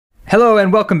Hello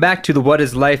and welcome back to the What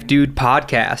is Life Dude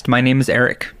podcast. My name is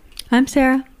Eric. I'm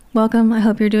Sarah. Welcome. I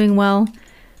hope you're doing well.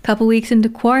 Couple weeks into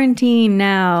quarantine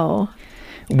now.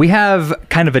 We have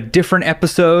kind of a different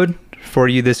episode for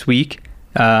you this week.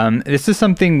 This is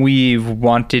something we've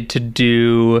wanted to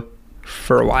do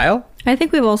for a while. I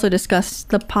think we've also discussed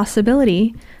the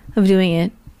possibility of doing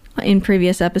it in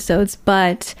previous episodes,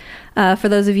 but for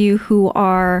those of you who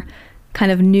are kind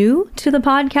of new to the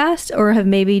podcast or have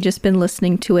maybe just been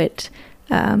listening to it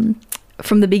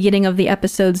from the beginning of the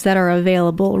episodes that are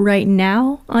available right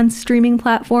now on streaming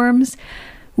platforms,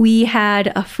 we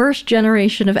had a first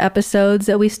generation of episodes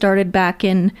that we started back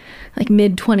in like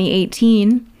mid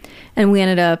 2018, and we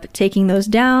ended up taking those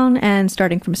down and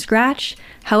starting from scratch.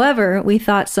 However, we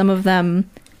thought some of them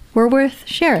were worth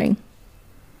sharing.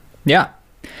 Yeah.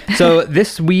 So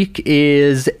this week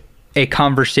is a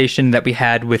conversation that we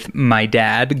had with my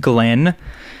dad, Glenn,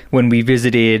 when we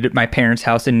visited my parents'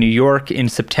 house in New York in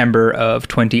September of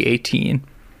 2018.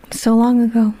 So long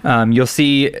ago. You'll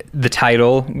see the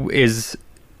title is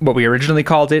what we originally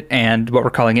called it and what we're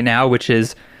calling it now, which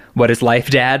is What is Life,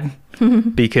 Dad?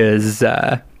 Because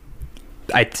I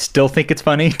still think it's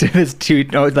funny. 2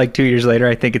 years later,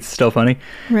 I think it's still funny.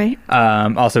 Right.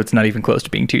 Also, it's not even close to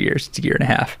being 2 years. It's a year and a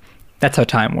half. That's how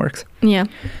time works. Yeah.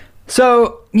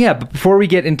 So, yeah, but before we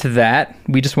get into that,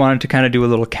 we just wanted to kind of do a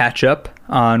little catch up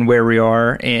on where we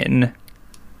are in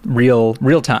real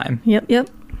time. Yep.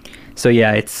 So,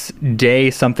 yeah, it's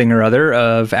day something or other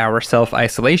of our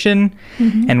self-isolation,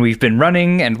 and we've been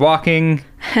running and walking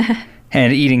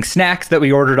and eating snacks that we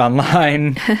ordered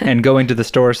online and going to the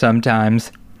store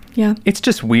sometimes. Yeah. It's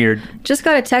just weird. Just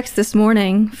got a text this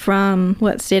morning from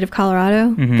state of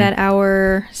Colorado that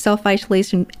our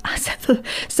self-isolation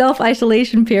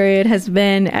period has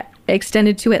been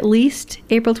extended to at least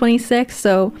April 26th.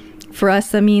 So for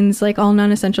us, that means like all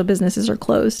non-essential businesses are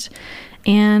closed,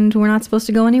 and we're not supposed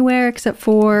to go anywhere except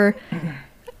for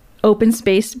open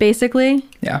space, basically.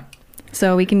 Yeah.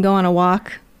 So we can go on a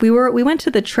walk. We went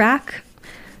to the track,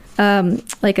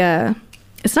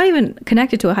 it's not even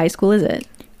connected to a high school, is it?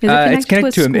 It's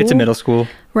connected to it's a middle school.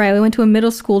 Right. We went to a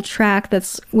middle school track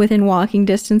that's within walking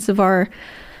distance of our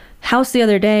house the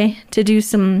other day to do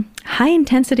some high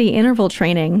intensity interval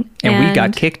training. And we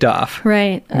got kicked off.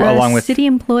 Right. Along with city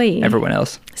employee. Everyone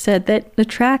else said that the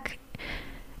track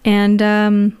and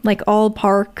all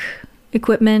park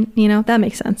equipment, that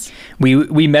makes sense.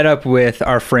 We met up with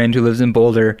our friend who lives in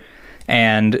Boulder,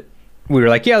 and we were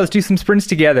like, yeah, let's do some sprints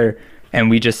together.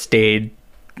 And we just stayed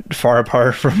far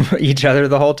apart from each other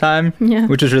the whole time,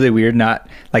 which was really weird, not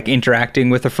like interacting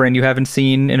with a friend you haven't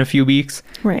seen in a few weeks,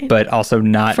 right? But also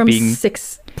not from being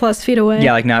 6+ feet away.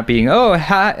 Yeah, like not being, oh,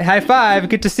 high five,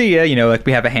 good to see you. Like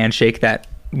we have a handshake that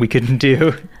we couldn't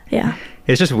do. Yeah,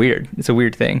 it's just weird. It's a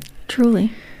weird thing. Truly.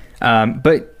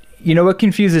 But what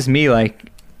confuses me,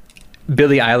 like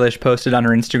Billie Eilish posted on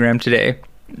her Instagram today.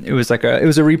 It was a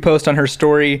repost on her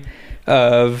story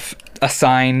of a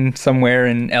sign somewhere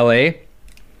in LA.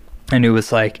 And it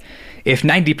was like, if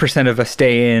 90% of us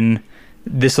stay in,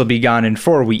 this will be gone in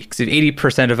 4 weeks. If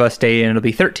 80% of us stay in, it'll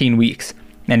be 13 weeks.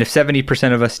 And if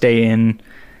 70% of us stay in,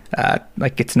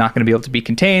 it's not going to be able to be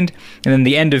contained. And then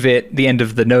the end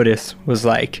of the notice was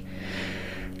like,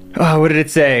 oh, what did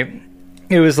it say?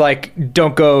 It was like,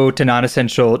 don't do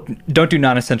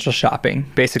non-essential shopping,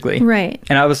 basically. Right.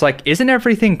 And I was like, isn't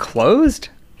everything closed?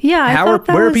 Yeah,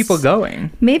 where are people going?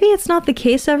 Maybe it's not the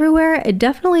case everywhere. It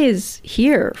definitely is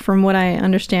here, from what I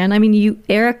understand. I mean,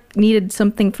 Eric needed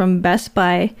something from Best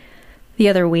Buy the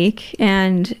other week,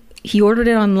 and he ordered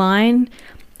it online,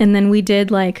 and then we did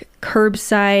like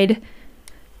curbside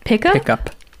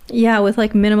pickup. Yeah, with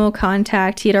like minimal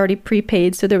contact. He had already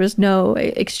prepaid, so there was no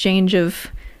exchange of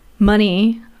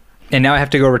money. And now I have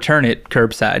to go return it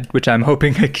curbside, which I'm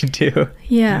hoping I can do.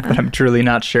 Yeah. But I'm truly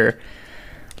not sure.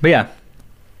 But yeah.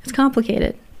 It's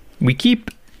complicated. We're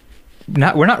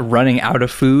not running out of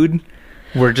food.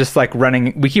 We're just like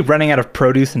we keep running out of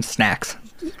produce and snacks.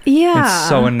 Yeah. It's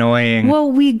so annoying.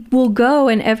 Well, we will go,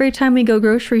 and every time we go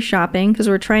grocery shopping, because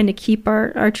we're trying to keep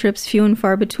our trips few and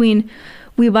far between,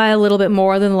 we buy a little bit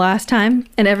more than the last time.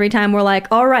 And every time we're like,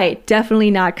 all right, definitely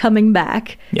not coming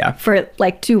back for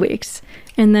like 2 weeks.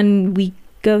 And then we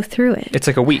go through it. It's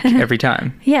like a week every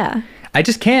time. Yeah. I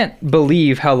just can't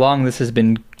believe how long this has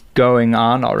been going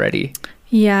on already.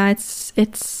 Yeah, it's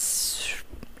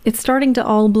starting to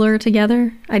all blur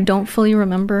together. I don't fully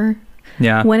remember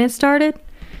when it started.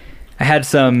 I had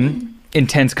some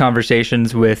intense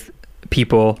conversations with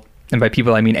people, and by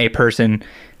people I mean a person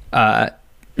via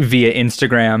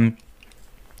Instagram,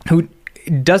 who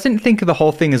doesn't think the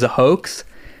whole thing is a hoax,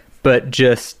 but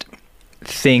just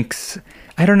thinks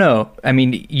I don't know. I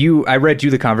mean, I read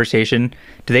you the conversation.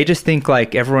 Do they just think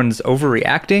like everyone's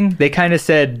overreacting? They kind of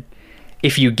said,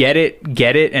 if you get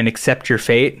it and accept your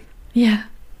fate. Yeah.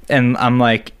 And I'm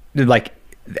like,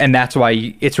 and that's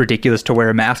why it's ridiculous to wear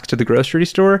a mask to the grocery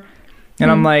store.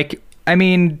 And I'm like, I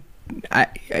mean, I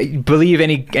believe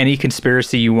any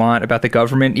conspiracy you want about the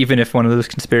government, even if one of those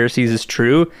conspiracies is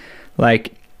true.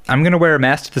 Like, I'm going to wear a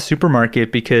mask to the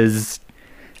supermarket because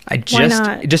I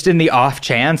just in the off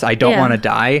chance I don't want to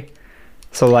die.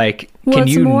 So like, can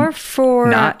you more for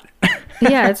not?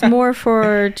 Yeah, it's more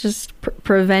for just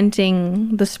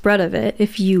preventing the spread of it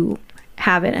if you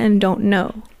have it and don't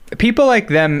know. People like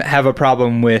them have a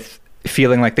problem with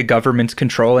feeling like the government's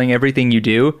controlling everything you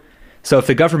do. So if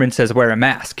the government says wear a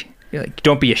mask, you're like,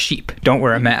 don't be a sheep, don't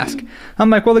wear a mask. I'm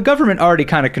like, well, the government already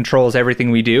kind of controls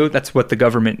everything we do. That's what the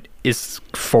government is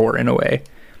for in a way.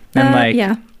 And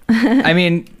yeah. I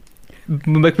mean,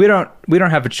 like we don't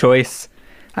have a choice.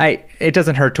 It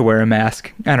doesn't hurt to wear a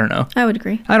mask. I don't know. I would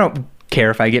agree. I don't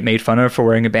care if I get made fun of for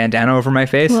wearing a bandana over my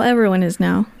face. Well, everyone is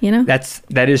now, you know?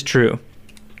 That is true.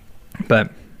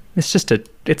 But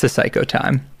it's a psycho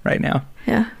time right now.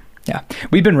 Yeah. Yeah.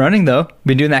 We've been running though.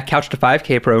 Been doing that Couch to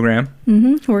 5K program.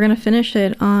 Mm-hmm. We're going to finish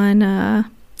it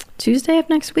on Tuesday of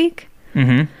next week.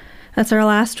 Mm-hmm. That's our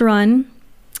last run.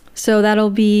 So that'll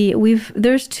be,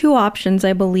 there's two options,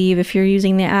 I believe. If you're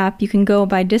using the app, you can go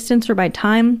by distance or by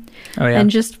time. Oh yeah. And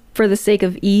just for the sake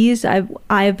of ease,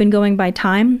 I've been going by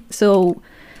time. So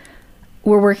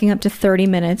we're working up to 30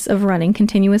 minutes of running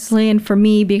continuously. And for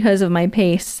me, because of my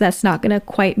pace, that's not going to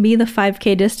quite be the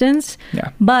 5K distance.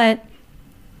 Yeah. But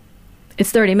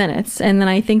it's 30 minutes. And then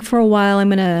I think for a while, I'm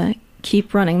going to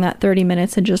keep running that 30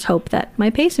 minutes and just hope that my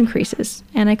pace increases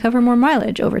and I cover more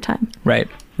mileage over time. Right.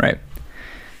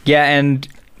 Yeah, and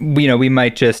we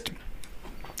might just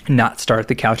not start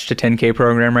the Couch to 10K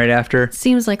program right after.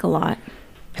 Seems like a lot.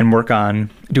 And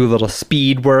do a little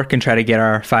speed work and try to get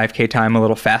our 5K time a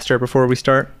little faster before we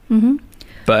start. Mm-hmm.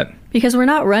 But because we're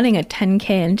not running a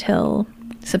 10K until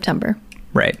September.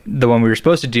 Right. The one we were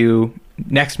supposed to do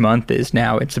next month is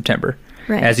now in September.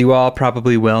 Right. As you all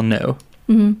probably well know.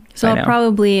 Mm-hmm. So I'll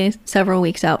probably several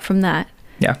weeks out from that.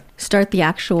 Yeah. Start the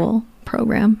actual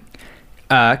program.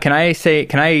 Can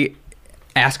I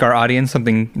ask our audience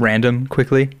something random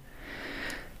quickly?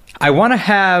 I want to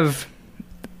have,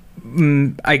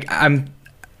 I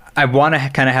want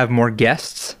to kind of have more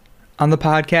guests on the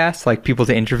podcast, like people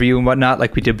to interview and whatnot,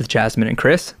 like we did with Jasmine and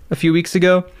Chris a few weeks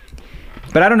ago.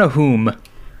 But I don't know whom.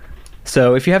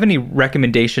 So if you have any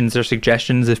recommendations or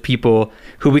suggestions of people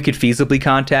who we could feasibly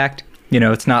contact,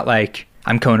 it's not like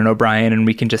I'm Conan O'Brien and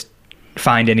we can just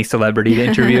find any celebrity to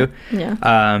interview.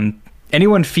 Yeah.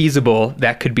 Anyone feasible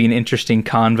that could be an interesting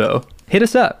convo, hit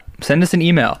us up. Send us an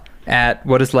email at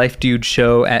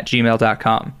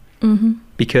whatlifedudeShow@gmail.com. Mm-hmm.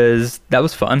 Because that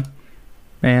was fun.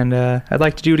 And I'd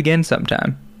like to do it again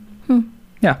sometime.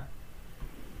 Yeah.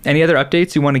 Any other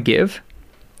updates you want to give?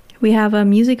 We have a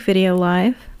music video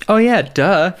live. Oh, yeah,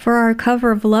 duh. For our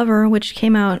cover of Lover, which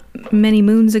came out many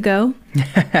moons ago.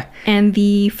 And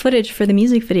the footage for the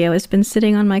music video has been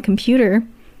sitting on my computer.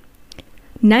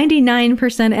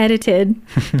 99% edited.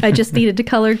 I just needed to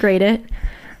color grade it.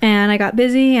 And I got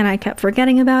busy and I kept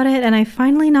forgetting about it. And I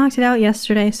finally knocked it out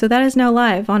yesterday. So that is now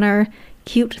live on our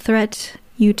Cute Threat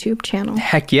YouTube channel.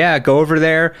 Heck yeah. Go over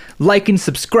there, like and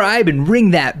subscribe, and ring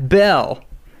that bell.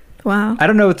 Wow. I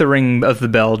don't know what the ring of the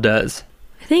bell does.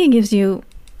 I think it gives you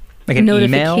like an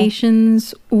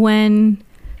notifications email? When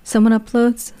someone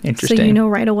uploads. Interesting. So you know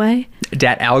right away.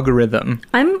 That algorithm.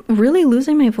 I'm really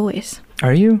losing my voice.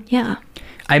 Are you? Yeah.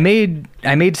 I made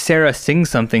Sarah sing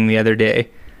something the other day.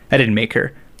 I didn't make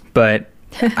her, but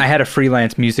I had a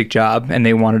freelance music job and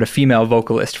they wanted a female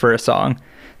vocalist for a song.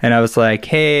 And I was like,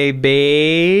 hey,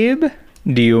 babe,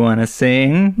 do you want to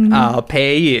sing? Mm-hmm. I'll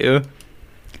pay you.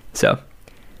 So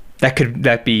that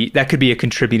could be a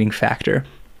contributing factor.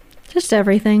 Just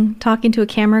everything. Talking to a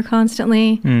camera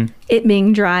constantly. It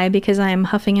being dry because I am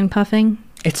huffing and puffing.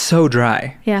 It's so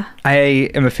dry. Yeah. I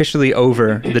am officially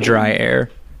over the dry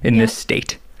air in this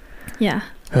state. Yeah.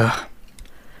 Ugh.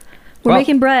 We're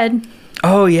making bread.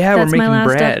 Oh, yeah, That's we're making my last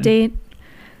bread. Update.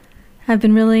 I've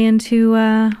been really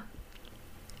into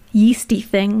yeasty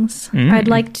things. I'd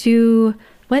like to...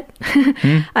 What?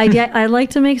 I'd like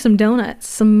to make some donuts.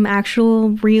 Some actual,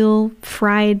 real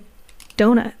fried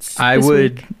donuts. I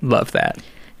would love that.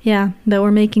 Yeah, that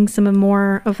we're making some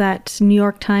more of that New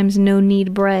York Times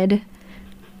no-knead bread.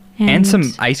 And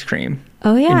some ice cream.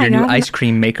 Oh, yeah. In your new ice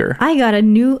cream maker. I got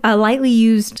a lightly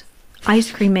used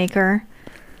ice cream maker.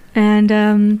 And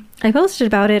I posted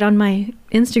about it on my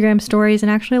Instagram stories. And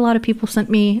actually a lot of people sent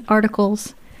me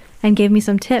articles and gave me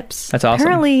some tips. That's awesome.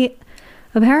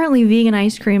 Apparently vegan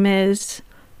ice cream is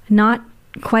not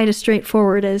quite as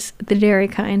straightforward as the dairy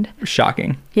kind.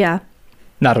 Shocking. Yeah.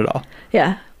 Not at all.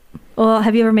 Yeah. Well,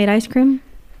 have you ever made ice cream?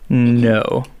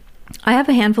 No. I have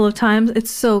a handful of times.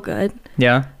 It's so good.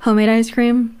 Yeah. Homemade ice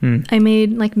cream. I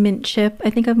made like mint chip. I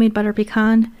think I've made butter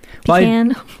pecan.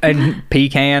 And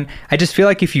pecan. I just feel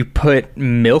like if you put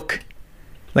milk,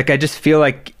 like I just feel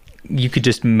like you could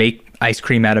just make ice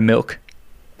cream out of milk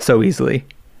so easily.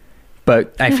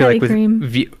 But I feel like with cream.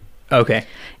 Okay.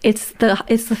 It's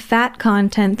the fat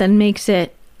content that makes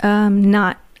it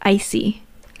not icy.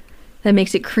 That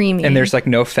makes it creamy. And there's like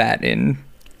no fat in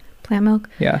plant milk.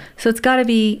 Yeah. So it's got to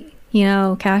be,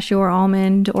 cashew or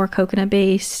almond or coconut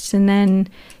based. And then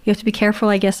you have to be careful,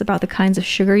 I guess, about the kinds of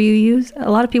sugar you use.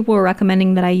 A lot of people were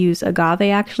recommending that I use agave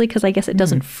actually, because I guess it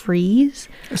doesn't freeze.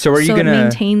 So it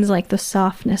maintains like the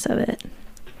softness of it.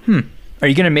 Are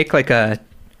you gonna make like a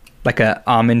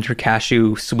almond or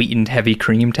cashew sweetened heavy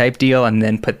cream type deal and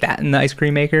then put that in the ice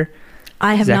cream maker?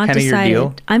 I have not decided. Your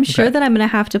deal? I'm sure that I'm going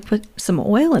to have to put some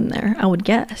oil in there, I would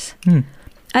guess.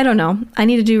 I don't know. I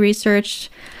need to do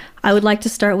research. I would like to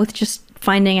start with just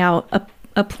finding out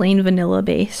a plain vanilla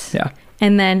base. Yeah.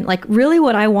 And then, like, really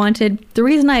what I wanted, the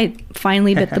reason I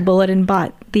finally bit the bullet and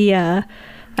bought the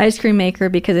ice cream maker,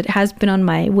 because it has been on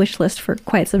my wish list for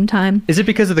quite some time. Is it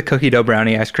because of the cookie dough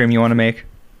brownie ice cream you want to make?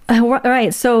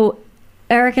 Right. So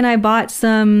Eric and I bought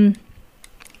some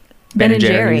Ben and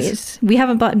Jerry's. We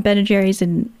haven't bought Ben and Jerry's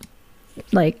in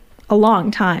like a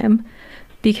long time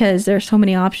because there's so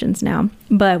many options now.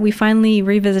 But we finally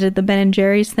revisited the Ben and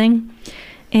Jerry's thing,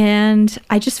 and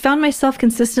I just found myself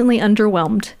consistently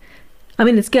underwhelmed. I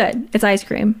mean, it's good. It's ice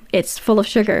cream. It's full of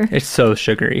sugar. It's so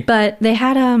sugary. But they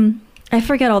had I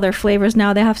forget all their flavors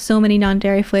now. They have so many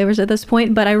non-dairy flavors at this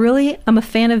point, but I'm a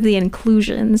fan of the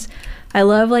inclusions. I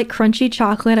love like crunchy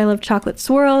chocolate. I love chocolate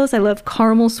swirls. I love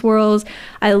caramel swirls.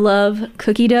 I love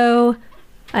cookie dough.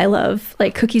 I love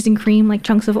like cookies and cream, like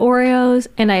chunks of Oreos.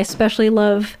 And I especially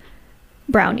love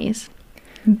brownies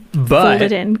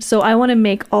folded in. So I want to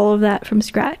make all of that from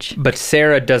scratch. But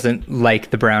Sarah doesn't like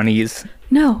the brownies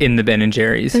in the Ben and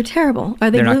Jerry's. They're terrible. Are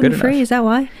they gluten-free? Is that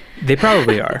why? They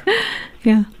probably are.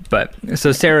 Yeah. But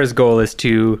so Sarah's goal is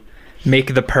to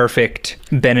make the perfect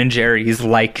Ben and Jerry's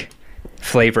like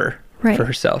flavor for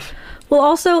herself. Well,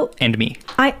 also, and me.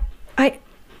 I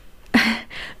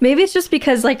maybe it's just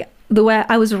because like the way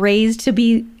I was raised to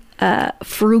be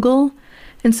frugal,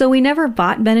 and so we never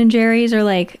bought Ben and Jerry's or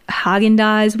like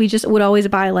Haagen-Dazs. We just would always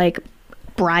buy like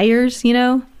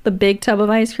Breyers, the big tub of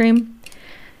ice cream,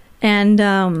 and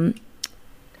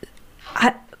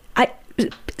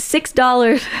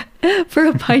 $6 for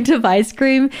a pint of ice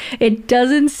cream, it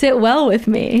doesn't sit well with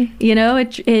me.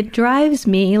 It drives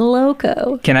me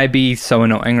loco. Can I be so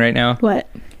annoying right now? What?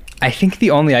 I think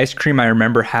the only ice cream I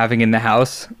remember having in the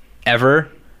house ever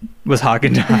was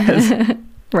Haagen-Dazs.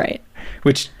 Right.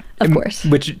 Which, of course,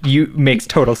 makes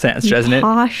total sense, doesn't it?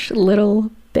 Posh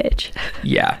little bitch.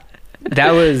 Yeah.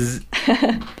 That was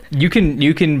you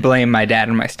can blame my dad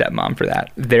and my stepmom for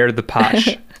that. They're the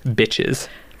posh bitches.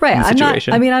 Right.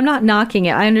 I'm not knocking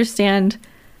it. I understand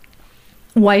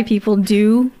why people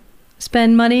do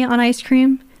spend money on ice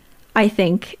cream. I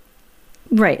think,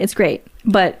 right, it's great.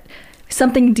 But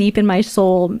something deep in my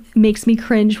soul makes me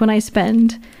cringe when I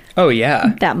spend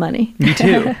that money. Me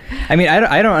too. I mean,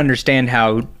 I don't understand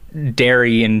how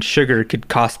dairy and sugar could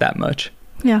cost that much.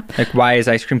 Yeah. Like, why is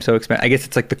ice cream so expensive? I guess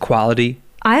it's like the quality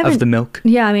of the milk.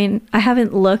 Yeah, I mean, I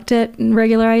haven't looked at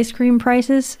regular ice cream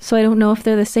prices, so I don't know if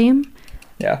they're the same.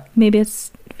 Yeah. Maybe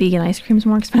it's vegan ice cream's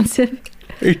more expensive.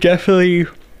 It definitely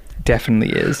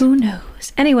is. Who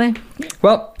knows? Anyway.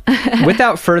 Well,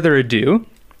 without further ado,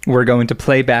 we're going to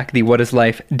play back the What is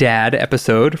Life Dad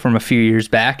episode from a few years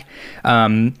back.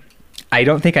 I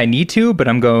don't think I need to, but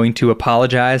I'm going to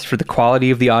apologize for the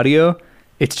quality of the audio.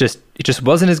 It just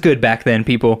wasn't as good back then,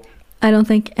 people. I don't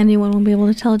think anyone will be able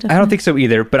to tell a difference. I don't think so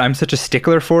either, but I'm such a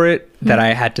stickler for it that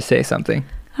I had to say something.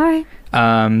 All right.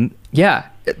 Yeah.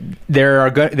 There are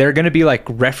going to be like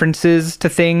references to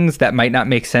things that might not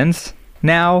make sense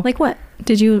now. Like what?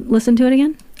 Did you listen to it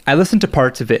again? I listened to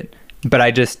parts of it, but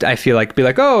I feel like be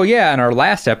like, oh yeah, in our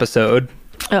last episode,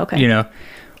 okay,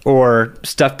 or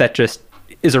stuff that just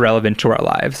is irrelevant to our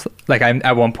lives. Like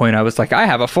at one point I was like, I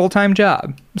have a full-time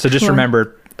job. So just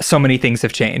remember, so many things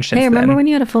have changed since then. Remember when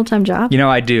you had a full-time job?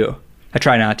 I do. I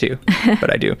try not to,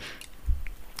 but I do.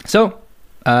 So,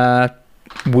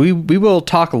 we will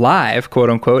talk live, quote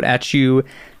unquote, at you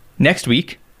next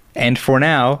week. And for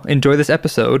now, enjoy this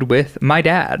episode with my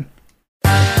dad.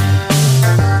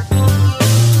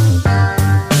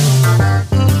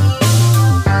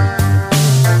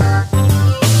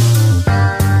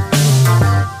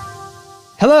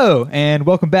 Hello, and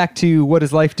welcome back to What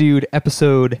is Life, Dude,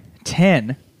 episode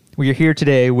 10. We are here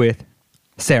today with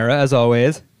Sarah, as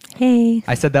always. Hey.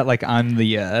 I said that like I'm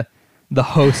the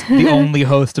host, the only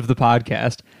host of the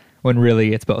podcast, when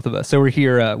really it's both of us. So we're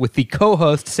here with the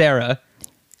co-host, Sarah.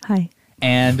 Hi.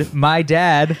 And my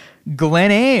dad, Glenn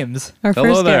Ames. Our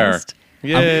Hello first there. guest.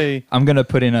 Yay. I'm going to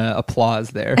put in a applause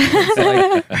there.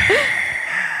 It's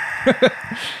like-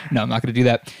 no, I'm not going to do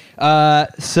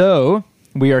that. So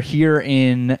we are here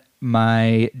in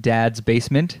my dad's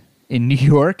basement in New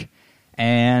York,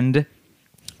 and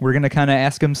we're going to kind of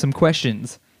ask him some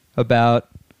questions about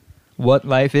what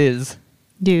life is.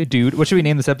 Dude, what should we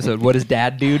name this episode? What is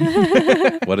Dad, Dude?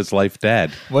 What is life,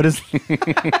 Dad? What is...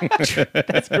 That's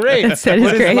great. That is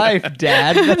What great. is life,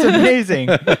 Dad? That's amazing.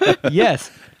 Yes.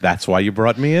 That's why you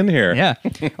brought me in here. Yeah.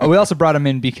 We also brought him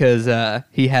in because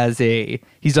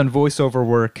he's done voiceover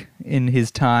work in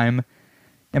his time.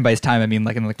 And by his time, I mean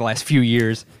like in like the last few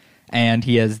years. And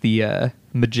he has the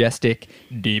majestic,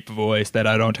 deep voice that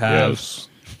I don't have. Yes.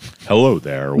 Hello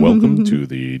there. Welcome to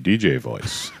the DJ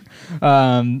voice.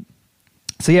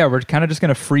 So yeah, we're kind of just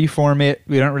going to freeform it.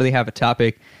 We don't really have a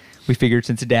topic. We figured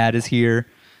since Dad is here,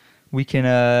 we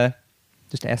can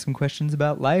just ask him questions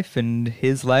about life and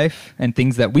his life and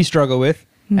things that we struggle with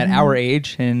at our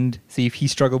age and see if he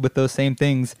struggled with those same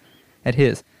things at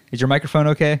his. Is your microphone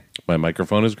okay? My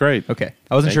microphone is great. Okay.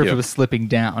 I wasn't Thank sure if you. it was slipping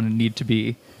down and need to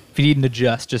be... If you need an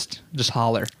adjust, just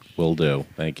holler. Will do.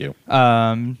 Thank you.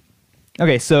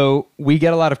 Okay, so we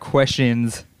get a lot of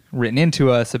questions written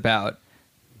into us about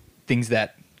things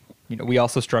that we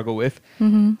also struggle with.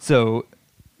 So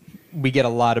we get a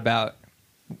lot about,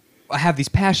 I have these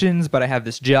passions, but I have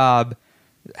this job.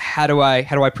 How do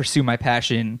I pursue my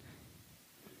passion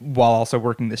while also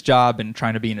working this job and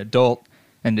trying to be an adult?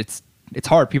 And it's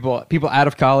hard. People out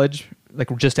of college,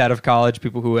 like just out of college,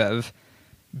 people who have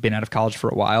been out of college for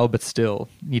a while but still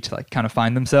need to like kind of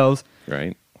find themselves.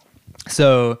 Right.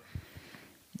 So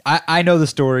I know the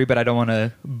story, but I don't want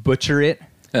to butcher it.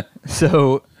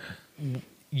 So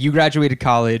you graduated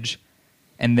college,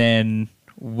 and then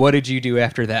what did you do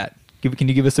after that? Can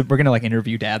you give us we're going to like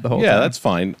interview Dad the whole time. Yeah, that's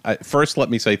fine. First, let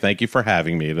me say thank you for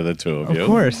having me to the two of you. Of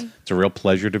course. It's a real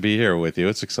pleasure to be here with you.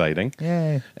 It's exciting.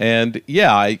 Yay. And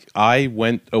yeah, I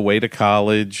went away to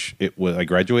college. I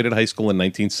graduated high school in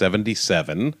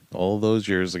 1977, all those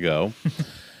years ago.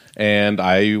 And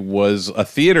I was a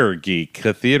theater geek,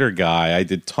 a theater guy. I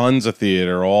did tons of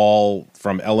theater, all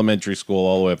from elementary school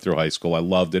all the way up through high school. I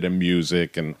loved it in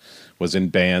music and was in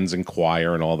bands and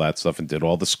choir and all that stuff and did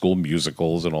all the school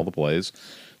musicals and all the plays.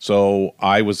 So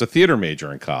I was a theater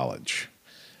major in college.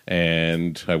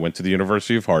 And I went to the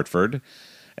University of Hartford.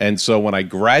 And so when I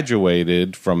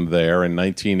graduated from there in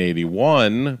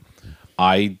 1981,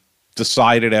 I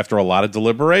decided after a lot of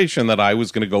deliberation that I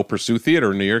was going to go pursue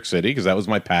theater in New York City because that was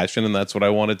my passion and that's what I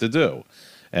wanted to do.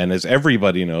 And as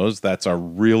everybody knows, that's a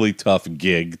really tough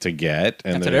gig to get.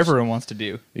 And That's what everyone wants to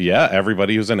do. yeah,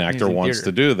 everybody who's an actor in wants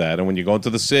theater. to do that. And when you go into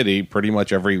the city, pretty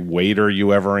much every waiter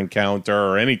you ever encounter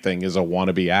or anything is a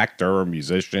wannabe actor or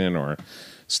musician or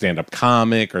stand-up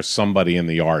comic or somebody in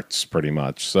the arts, pretty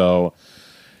much. So,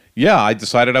 yeah, I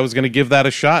decided I was going to give that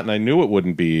a shot, and I knew it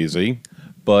wouldn't be easy.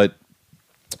 But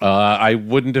I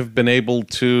wouldn't have been able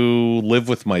to live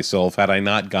with myself had I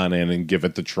not gone in and give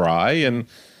it the try. And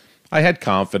I had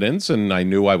confidence, and I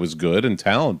knew I was good and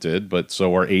talented, but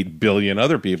so are 8 billion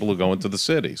other people who go into the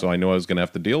city. So I knew I was going to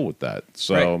have to deal with that.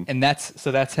 So Right. And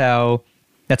that's how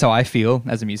I feel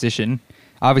as a musician.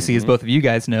 Obviously, as both of you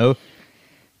guys know,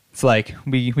 it's like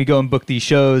we go and book these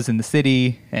shows in the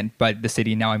city, and by the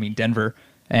city now I mean Denver,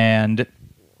 and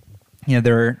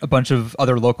there are a bunch of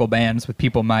other local bands with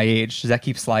people my age. Does that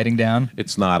keep sliding down?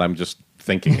 it's not. I'm just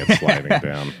thinking it's sliding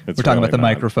down. It's We're talking about really the not.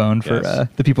 microphone for Yes.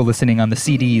 the people listening on the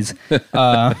CDs.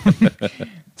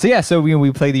 So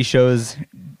we play these shows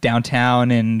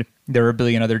downtown, and there are a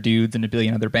billion other dudes and a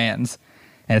billion other bands,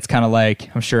 and it's kind of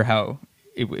like, I'm sure how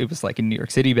it was like in New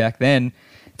York City back then.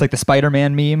 It's like the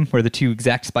Spider-Man meme where the two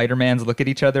exact Spider-Mans look at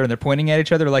each other and they're pointing at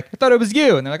each other like, I thought it was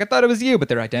you, and they're like, I thought it was you, but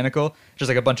they're identical. Just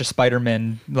like a bunch of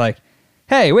Spider-Men like,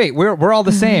 hey, wait, we're all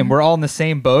the same. We're all in the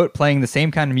same boat, playing the same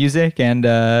kind of music, and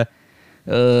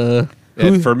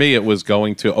And for me, it was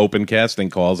going to open casting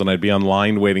calls, and I'd be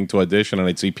online waiting to audition, and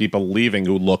I'd see people leaving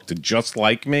who looked just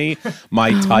like me,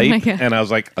 my type, my God. and I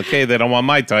was like, okay, they don't want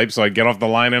my type, so I'd get off the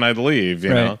line and I'd leave,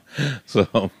 you know?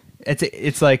 So,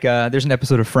 It's like there's an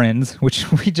episode of Friends, which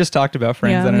we just talked about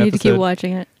Friends Yeah, on we an need to keep episode.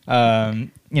 watching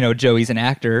it. Joey's an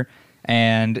actor,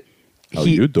 and how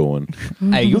you doing?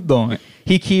 How you doing?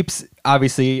 He keeps,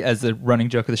 obviously, as a running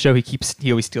joke of the show,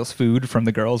 he always steals food from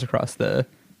the girls across the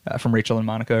from Rachel and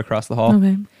Monica across the hall.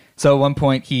 Okay. So at one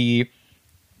point he's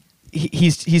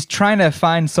trying to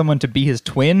find someone to be his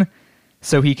twin,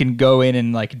 so he can go in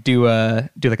and like do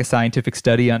like a scientific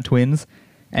study on twins,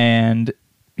 and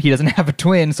he doesn't have a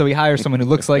twin, so he hires someone who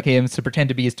looks like him to pretend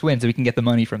to be his twin, so he can get the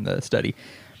money from the study.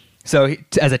 So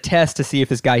as a test to see if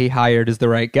this guy he hired is the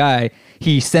right guy,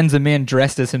 he sends him in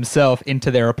dressed as himself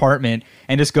into their apartment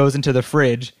and just goes into the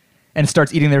fridge and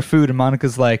starts eating their food. And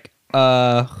Monica's like,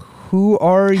 who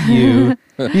are you?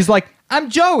 He's like, I'm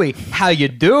Joey. How you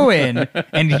doing?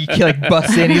 And he like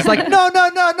busts in. He's like, no.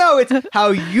 It's how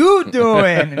you doing?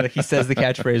 And like, he says the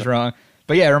catchphrase wrong.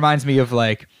 But yeah, it reminds me of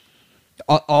like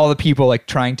all the people like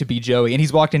trying to be Joey. And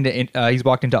he's walked into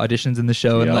auditions in the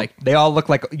show, and like they all look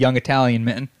like young Italian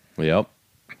men. Yep.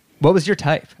 What was your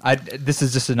type? This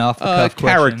is just an off-the-cuff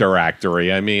character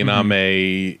actory. I mean, I'm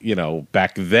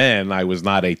back then I was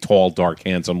not a tall, dark,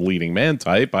 handsome leading man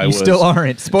type. I was still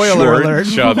aren't. Spoiler short, alert.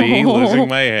 chubby, losing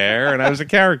my hair, and I was a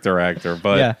character actor.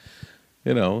 But,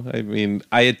 yeah. I mean,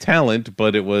 I had talent,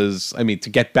 but it was, to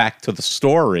get back to the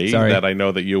story that I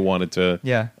know that you wanted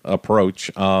to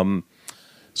approach.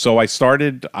 So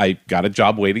I got a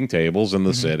job waiting tables in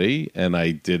the city, and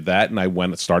I did that, and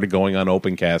I started going on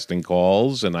open casting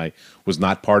calls, and I was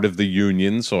not part of the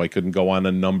union, so I couldn't go on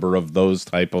a number of those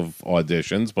type of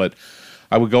auditions, but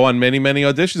I would go on many, many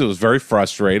auditions. It was very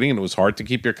frustrating, and it was hard to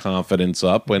keep your confidence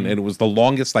up, and it was the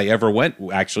longest I ever went,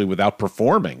 actually, without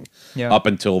performing up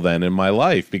until then in my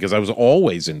life, because I was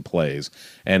always in plays,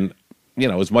 and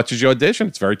as much as you audition,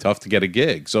 it's very tough to get a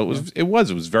gig. So it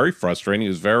was very frustrating. It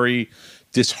was very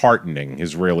disheartening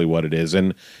is really what it is.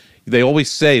 And they always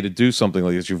say to do something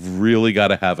like this, you've really got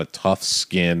to have a tough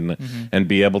skin and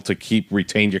be able to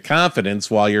retain your confidence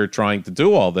while you're trying to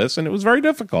do all this. And it was very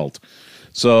difficult.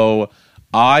 So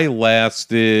I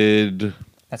lasted...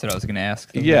 That's what I was going to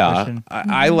ask. Yeah.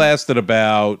 I lasted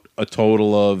about a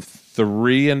total of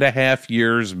 3.5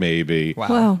 years maybe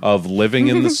of living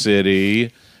in the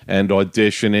city and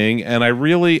auditioning, and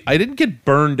I didn't get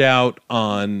burned out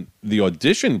on the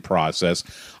audition process.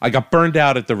 I got burned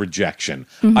out at the rejection.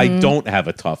 I don't have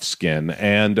a tough skin,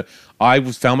 and I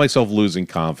found myself losing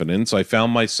confidence. I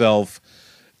found myself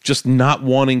just not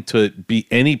wanting to be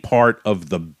any part of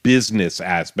the business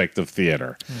aspect of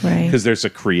theater. Right. Because there's a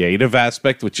creative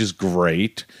aspect, which is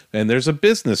great, and there's a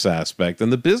business aspect.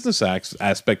 And the business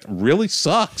aspect really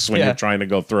sucks when you're trying to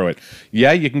go through it.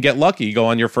 Yeah, you can get lucky. You go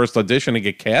on your first audition and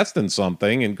get cast in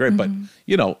something, and great. But,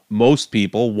 most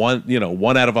people, one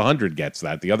out of 100 gets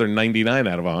that. The other 99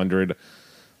 out of 100,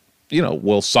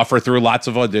 will suffer through lots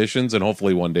of auditions and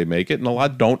hopefully one day make it, and a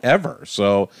lot don't ever.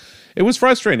 So it was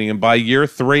frustrating. And by year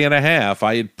 3.5,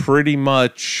 I had pretty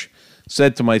much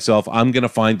said to myself, I'm going to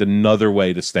find another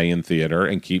way to stay in theater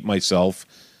and keep myself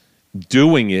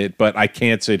doing it, but I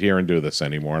can't sit here and do this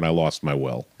anymore. And I lost my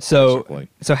will. So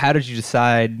how did you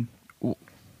decide?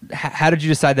 How did you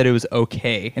decide that it was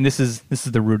okay? And this is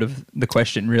the root of the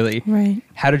question, really. Right.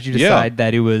 How did you decide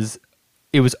that it was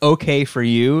okay for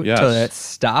you to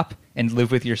stop and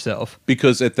live with yourself?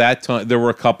 Because at that time, there were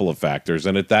a couple of factors.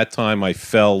 And at that time, I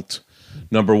felt,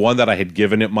 number one, that I had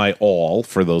given it my all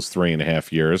for those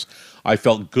 3.5 years. I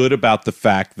felt good about the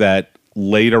fact that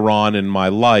later on in my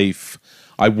life,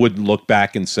 I wouldn't look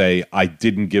back and say, I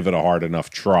didn't give it a hard enough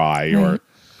try, or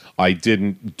I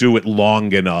didn't do it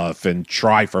long enough and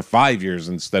try for 5 years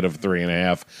instead of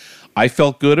 3.5. I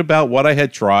felt good about what I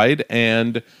had tried.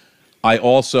 And I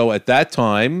also, at that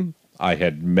time, I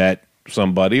had met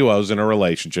somebody who I was in a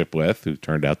relationship with, who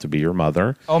turned out to be your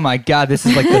mother. Oh my God, this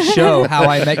is like the show, How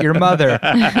I Met Your Mother.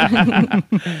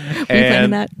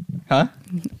 And that. Huh?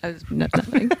 I was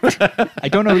nothing. I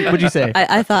don't know. What'd you say?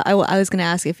 I thought I was going to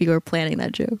ask if you were planning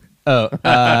that joke. Oh,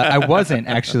 I wasn't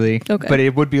actually. Okay. But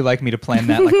it would be like me to plan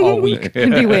that like all week.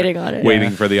 You'd be waiting on it.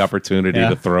 Waiting for the opportunity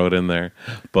to throw it in there.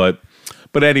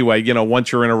 But anyway,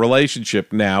 once you're in a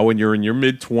relationship now and you're in your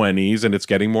mid-20s and it's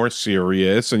getting more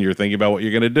serious and you're thinking about what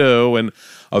you're going to do, and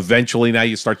eventually now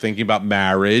you start thinking about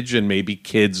marriage and maybe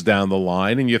kids down the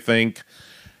line, and you think,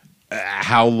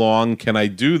 how long can I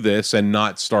do this and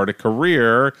not start a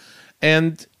career?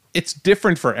 And it's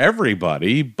different for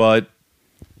everybody, but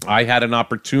I had an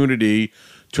opportunity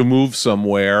to move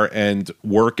somewhere and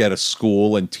work at a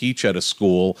school and teach at a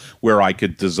school where I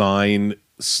could design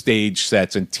stage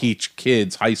sets and teach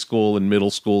kids, high school and middle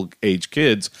school age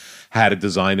kids, how to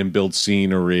design and build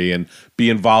scenery and be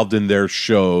involved in their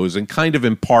shows and kind of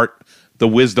impart the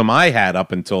wisdom I had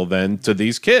up until then to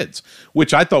these kids,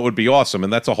 which I thought would be awesome.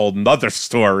 And that's a whole nother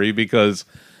story, because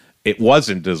it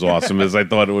wasn't as awesome as I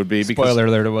thought it would be. Spoiler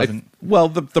alert, it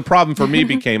wasn't. The problem for me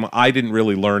became I didn't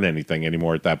really learn anything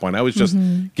anymore at that point. I was just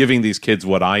giving these kids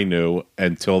what I knew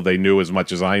until they knew as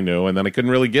much as I knew, and then I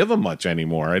couldn't really give them much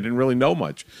anymore. I didn't really know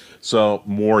much. So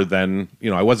more than,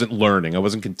 I wasn't learning. I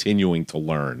wasn't continuing to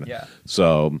learn. Yeah.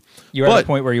 So you were at a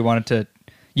point where you wanted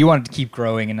to keep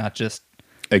growing and not just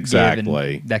exactly.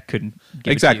 give, and that couldn't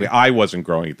give Exactly. It to you. I wasn't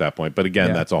growing at that point. But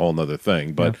again, that's a whole nother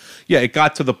thing. But it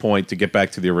got to the point, to get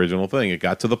back to the original thing, it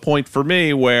got to the point for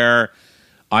me where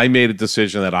I made a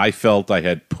decision that I felt I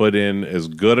had put in as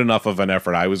good enough of an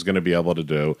effort I was going to be able to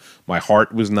do. My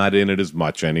heart was not in it as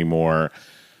much anymore.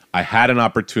 I had an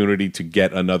opportunity to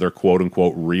get another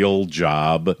quote-unquote real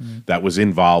job that was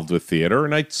involved with theater,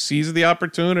 and I seized the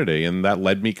opportunity, and that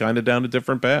led me kind of down a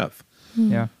different path.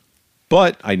 Yeah.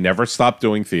 But I never stopped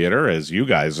doing theater, as you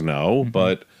guys know,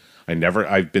 but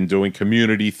I've been doing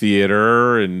community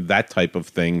theater and that type of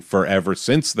thing forever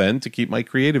since then to keep my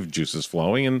creative juices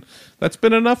flowing, and that's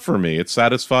been enough for me. It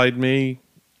satisfied me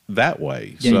that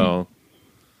way. Yeah, so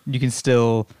you can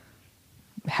still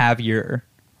have your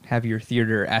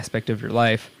theater aspect of your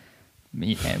life,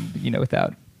 and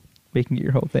without making it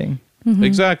your whole thing.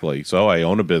 Exactly. So I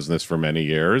own a business for many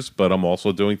years, but I'm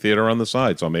also doing theater on the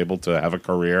side. So I'm able to have a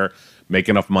career, make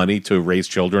enough money to raise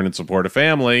children and support a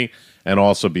family, and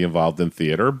also be involved in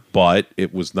theater. But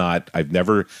it was not, I've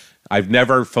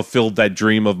never fulfilled that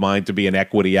dream of mine to be an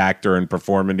equity actor and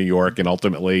perform in New York, and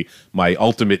ultimately my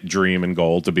ultimate dream and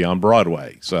goal to be on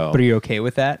Broadway. So, but are you okay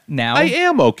with that now? I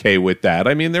am okay with that.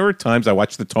 I mean, there are times I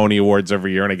watch the Tony Awards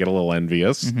every year and I get a little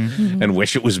envious and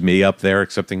wish it was me up there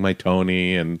accepting my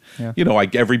Tony. And,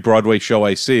 every Broadway show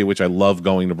I see, which I love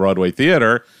going to Broadway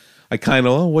theater, I kind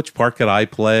of, which part could I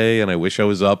play? And I wish I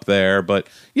was up there. But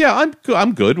yeah,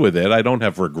 I'm good with it. I don't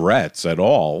have regrets at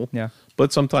all. Yeah.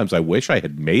 But sometimes I wish I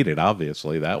had made it,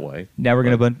 obviously, that way. Now we're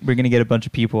gonna get a bunch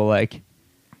of people like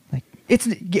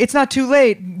it's not too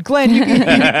late, Glenn. You can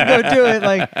go do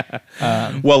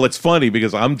it. Well, it's funny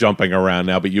because I'm jumping around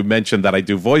now, but you mentioned that I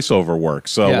do voiceover work.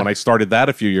 So when I started that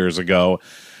a few years ago,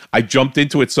 I jumped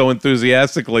into it so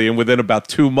enthusiastically, and within about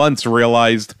 2 months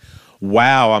realized,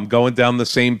 wow, I'm going down the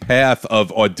same path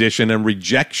of audition and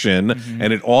rejection,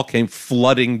 and it all came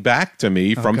flooding back to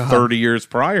me from 30 years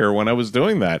prior when I was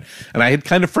doing that. And I had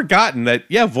kind of forgotten that,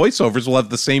 voiceovers will have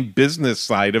the same business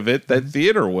side of it that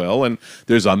theater will, and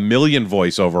there's a million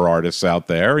voiceover artists out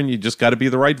there, and you just got to be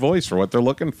the right voice for what they're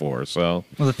looking for. So,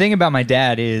 well, the thing about my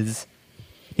dad is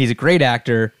he's a great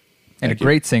actor and a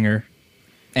great singer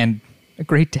and a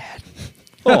great dad.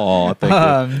 Oh,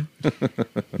 thank you.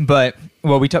 But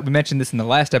we mentioned this in the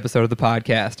last episode of the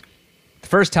podcast. The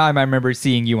first time I remember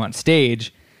seeing you on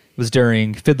stage was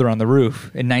during Fiddler on the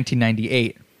Roof in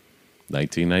 1998.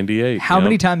 1998. How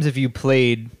many times have you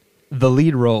played the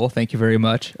lead role? Thank you very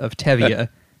much, of Tevye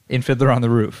in Fiddler on the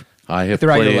Roof. I have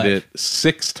played it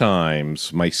 6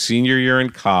 times. My senior year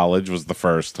in college was the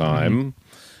first time.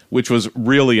 Which was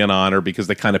really an honor because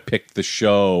they kind of picked the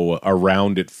show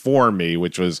around it for me,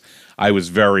 I was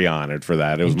very honored for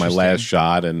that. It was my last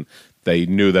shot, and they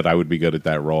knew that I would be good at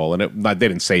that role. And they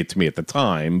didn't say it to me at the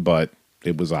time, but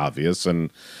it was obvious.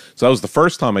 And so that was the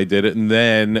first time I did it. And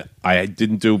then I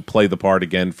didn't play the part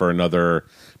again for another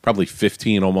probably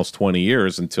 15, almost 20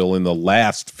 years, until in the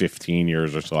last 15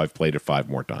 years or so, I've played it 5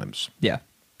 more times. Yeah.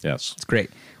 Yes. It's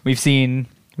great. We've seen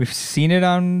it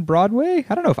on Broadway.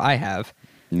 I don't know if I have.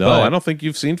 No, I don't think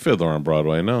you've seen Fiddler on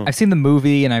Broadway, no. I've seen the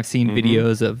movie, and I've seen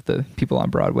videos of the people on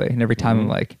Broadway, and every time I'm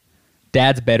like,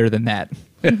 Dad's better than that.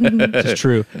 It's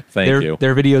true. Thank you. There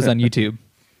are videos on YouTube.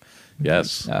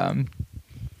 Yes.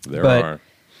 There but, are.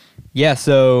 Yeah,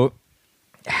 so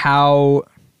how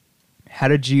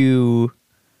did you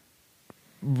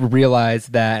realize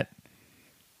that,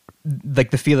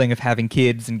 like, the feeling of having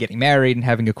kids and getting married and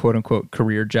having a quote-unquote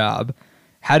career job,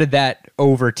 how did that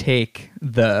overtake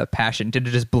the passion? Did it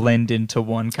just blend into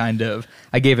one kind of,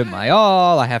 I gave it my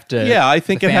all, I have to... Yeah, I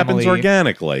think it happens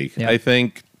organically. Yeah. I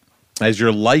think as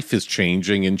your life is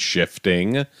changing and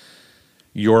shifting,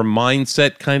 your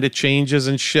mindset kind of changes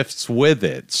and shifts with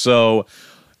it. So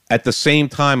at the same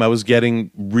time, I was getting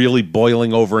really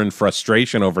boiling over in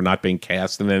frustration over not being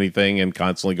cast in anything and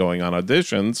constantly going on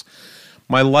auditions.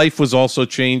 My life was also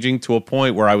changing to a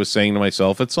point where I was saying to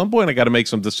myself, at some point I got to make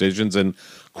some decisions and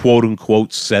quote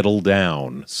unquote settle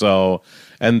down. So,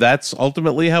 and that's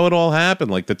ultimately how it all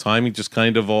happened. Like the timing just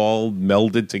kind of all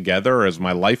melded together as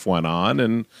my life went on,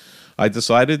 and I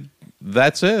decided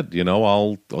that's it.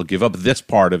 I'll give up this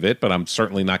part of it, but I'm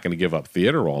certainly not going to give up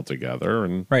theater altogether.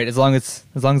 And right, as long as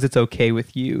it's okay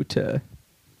with you to,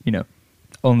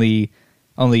 only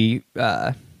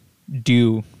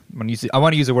do I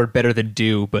want to use the word better than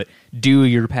do, but do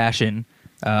your passion,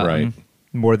 Right.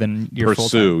 more than your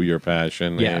Pursue your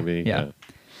passion, maybe. Yeah.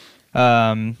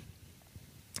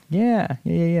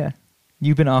 Yeah.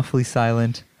 You've been awfully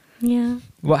silent. Yeah.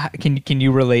 Well, can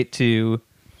you relate to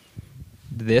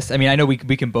this? I mean, I know we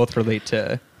can both relate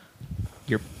to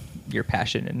your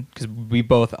passion, and because we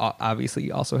both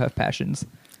obviously also have passions.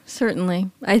 Certainly.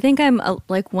 I think I'm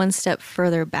like one step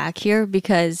further back here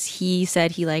because he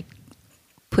said he like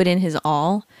put in his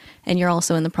all, and you're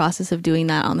also in the process of doing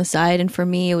that on the side. And for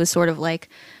me, it was sort of like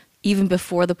even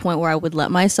before the point where I would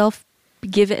let myself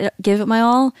give it my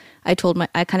all, I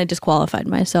kind of disqualified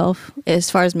myself as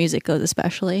far as music goes,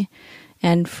 especially,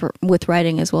 and with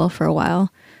writing as well for a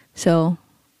while. So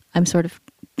I'm sort of,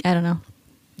 I don't know,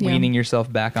 Weaning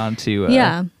yourself back onto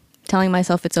telling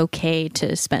myself it's okay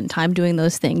to spend time doing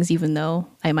those things, even though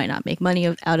I might not make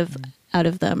money out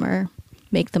of them or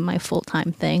make them my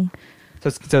full-time thing.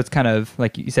 So it's kind of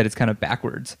like you said, it's kind of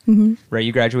backwards, right?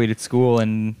 You graduated school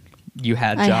and you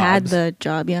had jobs. I had the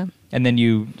job, yeah. And then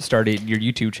you started your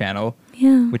YouTube channel,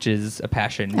 which is a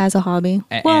passion as a hobby,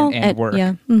 and work.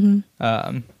 Yeah.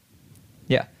 Mm-hmm.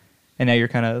 Yeah. And now you're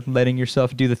kind of letting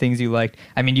yourself do the things you liked.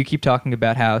 I mean, you keep talking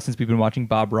about how since we've been watching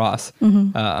Bob Ross,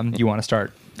 you want to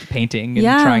start painting and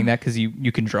trying that because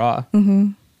you can draw.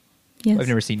 Mm-hmm. Yes. I've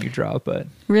never seen you draw, but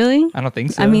really, I don't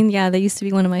think so. I mean, yeah, that used to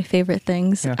be one of my favorite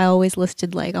things. Yeah. I always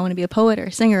listed like I want to be a poet or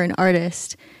a singer, an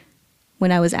artist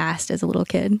when I was asked as a little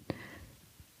kid.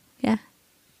 Yeah.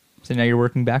 So now you're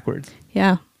working backwards.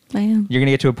 Yeah, I am. You're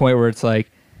gonna get to a point where it's like,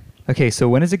 okay, so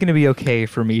when is it going to be okay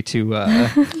for me to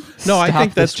No, I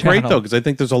think that's great, though, because I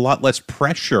think there's a lot less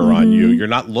pressure on you. You're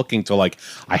not looking to, like,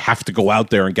 I have to go out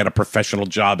there and get a professional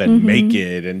job and make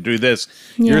it and do this.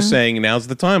 Yeah. You're saying now's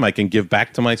the time. I can give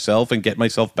back to myself and get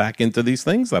myself back into these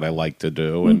things that I like to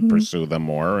do and pursue them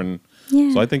more. And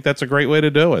so I think that's a great way to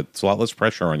do it. It's a lot less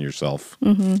pressure on yourself.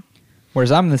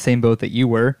 Whereas I'm in the same boat that you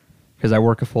were, because I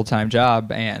work a full-time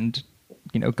job and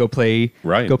go play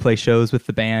shows with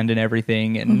the band and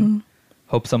everything, and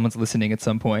hope someone's listening at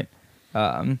some point.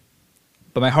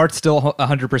 But my heart's still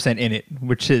 100% in it,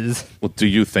 which is. Well, do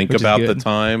you think about the good.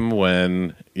 time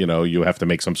when you have to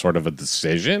make some sort of a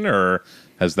decision, or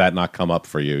has that not come up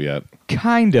for you yet?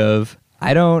 Kind of.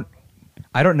 I don't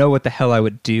know what the hell I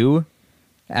would do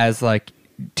as like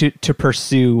to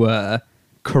pursue a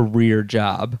career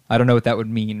job. I don't know what that would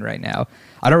mean right now.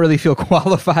 I don't really feel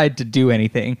qualified to do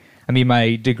anything. I mean,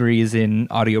 my degree is in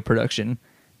audio production,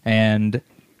 and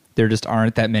there just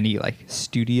aren't that many like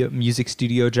music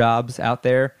studio jobs out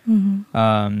there. So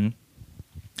I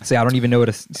don't even know what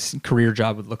a career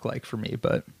job would look like for me,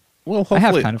 but Well, I have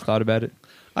hopefully, kind of thought about it.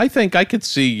 I think I could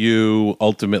see you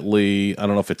ultimately, I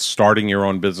don't know if it's starting your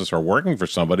own business or working for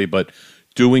somebody, but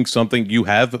doing something. You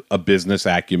have a business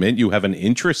acumen. You have an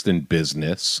interest in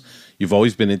business. You've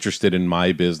always been interested in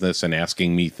my business and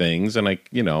asking me things. And I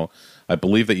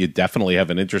believe that you definitely have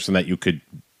an interest in that. You could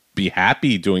be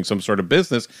happy doing some sort of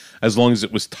business as long as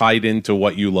it was tied into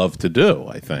what you love to do,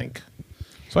 I think.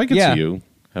 So I could see you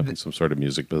having some sort of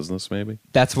music business, maybe.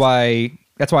 That's why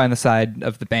on the side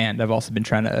of the band, I've also been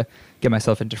trying to get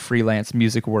myself into freelance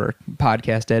music work,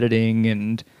 podcast editing,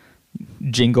 and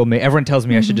jingle. Everyone tells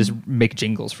me I should just make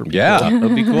jingles for people. Yeah,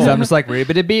 that'd be cool. So I'm just like,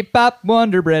 ribbity beep bop,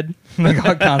 Wonder Bread. Like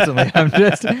constantly.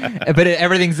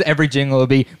 Every jingle will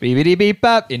be ribbity beep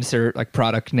bop, insert like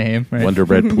product name. Right? Wonder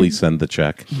Bread, please send the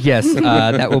check. Yes,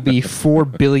 that will be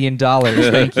 $4 billion.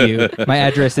 Thank you. My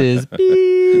address is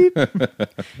beep.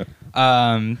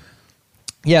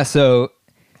 Yeah, so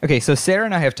Sarah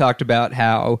and I have talked about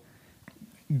how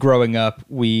growing up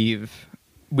we've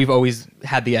always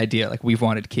had the idea, like we've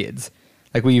wanted kids,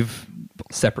 like we've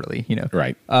separately,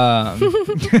 Right.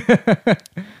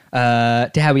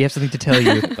 Dad, we have something to tell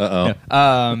you.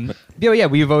 Yeah,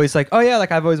 we've always like,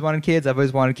 like I've always wanted kids. I've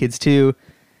always wanted kids too.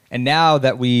 And now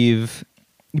that we've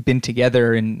been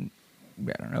together and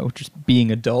I don't know, just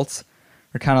being adults,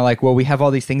 we're kind of like, well, we have all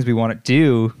these things we want to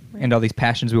do and all these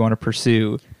passions we want to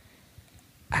pursue.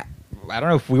 I don't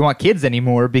know if we want kids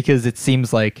anymore because it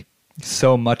seems like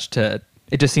so much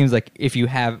it just seems like if you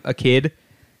have a kid,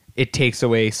 it takes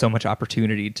away so much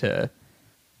opportunity to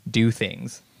do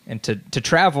things and to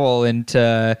travel and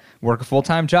to work a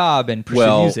full-time job and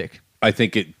pursue music. I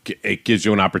think it gives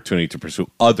you an opportunity to pursue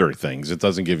other things. It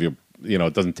doesn't give you,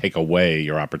 it doesn't take away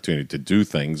your opportunity to do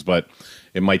things, but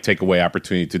it might take away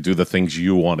opportunity to do the things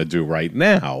you want to do right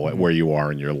now where you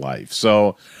are in your life.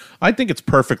 So I think it's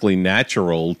perfectly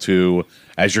natural to,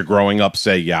 as you're growing up,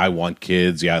 say, yeah, I want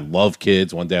kids. Yeah, I love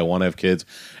kids. One day I want to have kids.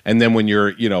 And then when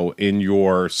you're,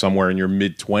 somewhere in your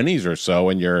mid-20s or so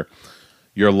and you're,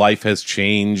 your life has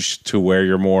changed to where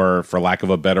you're more, for lack of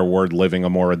a better word, living a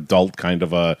more adult kind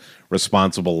of a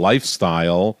responsible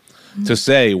lifestyle, to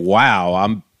say, wow,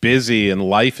 I'm busy and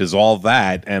life is all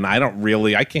that, and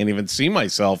I can't even see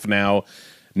myself now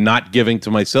not giving to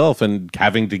myself and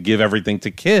having to give everything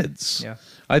to kids. Yeah.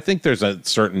 I think there's a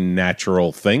certain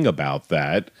natural thing about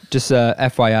that. Just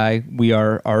FYI, we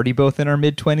are already both in our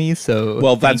mid-20s, so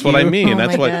Well, that's thank what I you. mean. Oh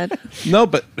That's my what. God. No,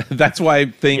 but that's why I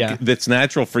think Yeah. that's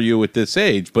natural for you at this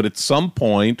age. But at some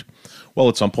point,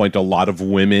 a lot of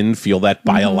women feel that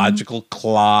biological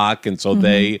clock, and so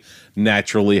they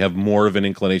naturally have more of an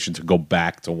inclination to go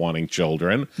back to wanting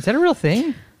children. Is that a real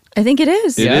thing? I think it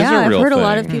is. It is yeah, a real I've heard a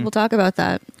lot thing. of people talk about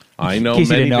that. I know In case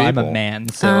you many didn't know, people. I'm a man,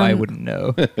 so I wouldn't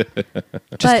know.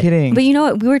 Just but, kidding. But you know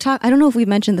what? We were talking. I don't know if we've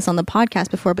mentioned this on the podcast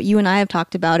before, but you and I have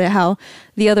talked about it. How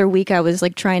the other week I was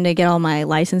like trying to get all my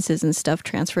licenses and stuff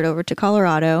transferred over to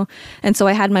Colorado, and so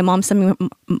I had my mom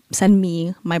send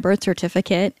me my birth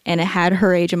certificate, and it had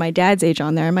her age and my dad's age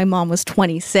on there. And my mom was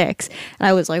 26, and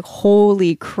I was like,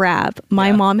 "Holy crap!"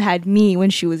 My mom had me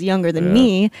when she was younger than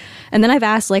me. And then I've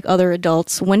asked like other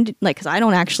adults because I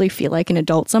don't actually feel like an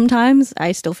adult sometimes.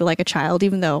 I still feel like a child,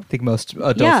 even though. I think most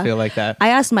adults feel like that. I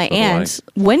asked my do I. aunt,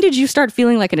 when did you start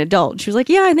feeling like an adult? She was like,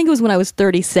 yeah, I think it was when I was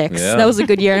 36. Yeah. That was a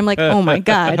good year. I'm like, oh my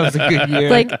God. That was a good year.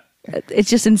 Like, it's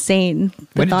just insane. the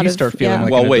When did thought you of- start feeling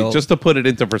like Well, an wait, adult? just to put it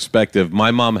into perspective,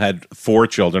 my mom had 4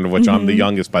 children, of which I'm the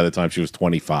youngest by the time she was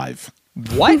 25.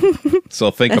 What?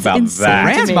 So think That's about insane.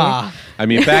 that. to me. Grandma. I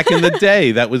mean, back in the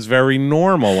day, that was very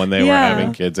normal when they were Yeah.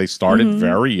 having kids. They started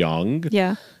very young.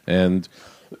 Yeah. And,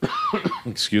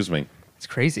 excuse me. It's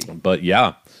crazy. But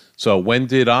yeah. So when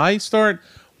did I start?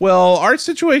 Well, our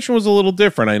situation was a little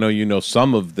different. I know you know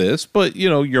some of this, but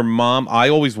your mom, I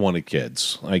always wanted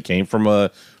kids. I came from a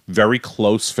very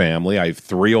close family. I have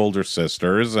 3 older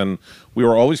sisters, and we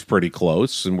were always pretty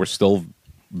close, and we're still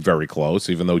very close,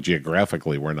 even though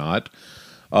geographically we're not.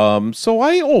 So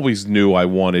I always knew I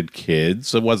wanted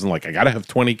kids. It wasn't like I got to have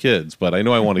 20 kids, but I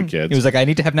knew I wanted kids. It was like, I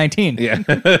need to have 19. Yeah.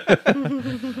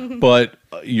 But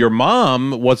your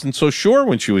mom wasn't so sure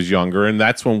when she was younger, and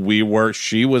that's when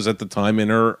she was at the time in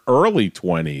her early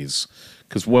 20s.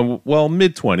 Because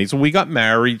mid-20s. When we got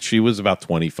married, she was about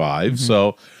 25.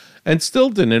 So, and still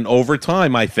didn't. Over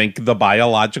time, I think the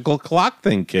biological clock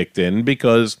thing kicked in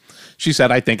because she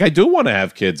said, I think I do want to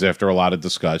have kids after a lot of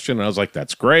discussion. And I was like,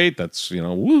 that's great. That's,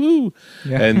 woohoo.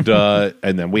 Yeah.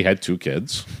 And then we had 2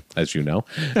 kids, as you know.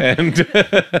 And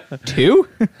 2?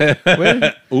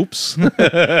 What? oops.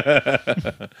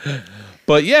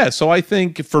 But yeah, so I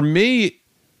think for me,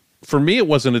 it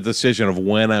wasn't a decision of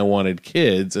when I wanted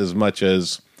kids as much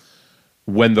as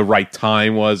when the right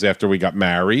time was after we got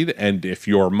married and if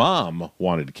your mom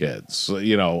wanted kids.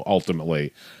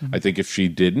 Ultimately, I think if she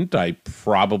didn't, I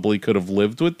probably could have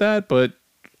lived with that, but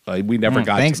we never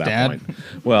got thanks, to that Dad. point.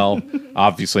 Well,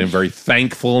 obviously, I'm very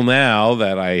thankful now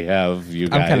that I have you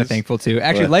guys. I'm kind of thankful too.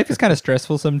 Actually, life is kind of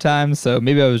stressful sometimes, so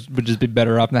maybe would just be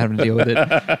better off not having to deal with it.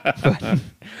 But,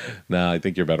 No, I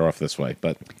think you're better off this way,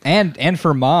 but and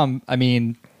for mom, I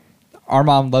mean, our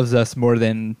mom loves us more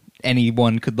than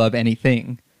anyone could love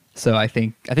anything. So I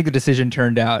think the decision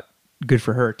turned out good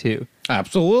for her too.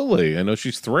 absolutely. I know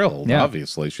she's thrilled, Yeah.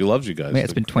 obviously. She loves you guys. Man,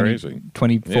 it's been 20, crazy.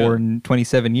 24 Yeah. and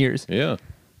 27 years. Yeah.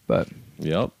 But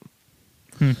Yep.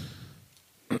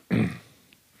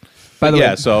 by the Yeah,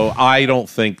 way, so I don't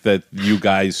think that you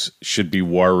guys should be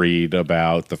worried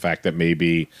about the fact that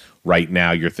maybe right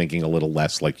now you're thinking a little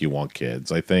less like you want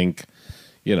kids. I think,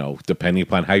 depending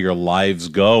upon how your lives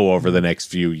go over the next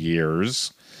few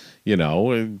years,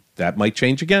 that might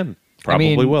change again.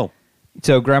 Probably mean, will.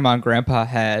 so grandma and grandpa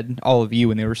had all of you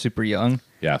when they were super young.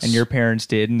 Yes. And your parents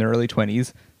did in their early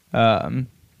 20s.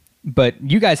 But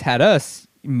you guys had us.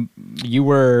 You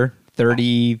were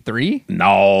 33?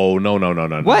 No.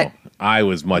 What? I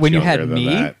was much When you younger had than me?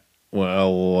 that.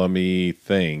 Well, let me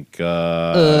think.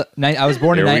 I was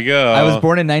born Here in we go. I was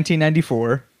born in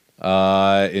 1994.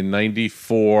 In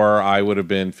 94, I would have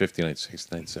been 59,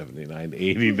 69, 79,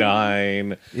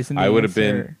 89. Isn't I the would have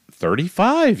been answer-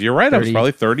 35. You're right. I was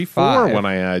probably 34 35. when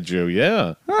I had you.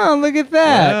 Yeah. Oh, look at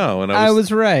that. Wow, when I I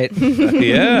was right.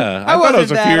 Yeah. I I thought I wasn't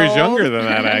was a that few years old. younger than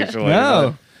that, actually.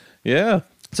 No. But, yeah.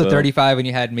 So 35 when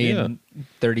you had me, Yeah. and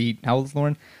 30. How old is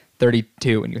Lauren?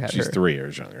 32 when you had She's her. 3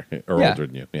 years younger or Yeah. older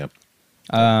than you. Yeah.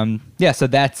 Yeah, so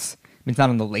that's. I mean, it's not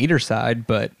on the later side,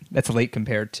 but that's late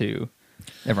compared to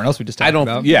everyone else we just talked I don't.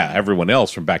 about. Yeah, everyone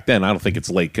else from back then. I don't think it's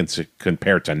late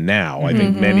compared to now. I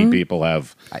think many people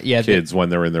have yeah, kids when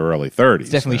they're in their early 30s. It's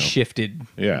definitely now. shifted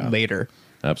Yeah. later.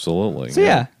 Absolutely. So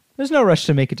yeah, there's no rush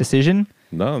to make a decision.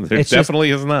 No, there It's just- definitely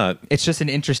is not. It's just an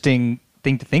interesting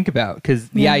thing to think about because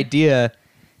the idea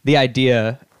the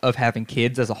idea of having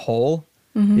kids as a whole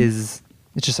is,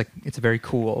 it's just like, it's a very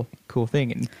cool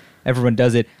thing, and everyone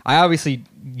does it. I obviously,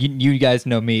 you guys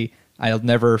know me, I'll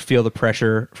never feel the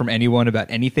pressure from anyone about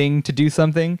anything to do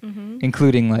something,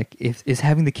 including like, is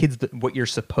having the kids what you're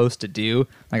supposed to do?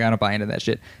 Like, I don't buy into that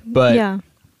shit. But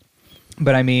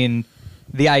I mean,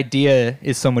 the idea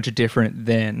is so much different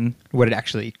than what it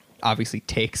actually obviously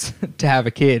takes to have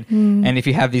a kid. And if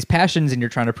you have these passions and you're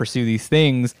trying to pursue these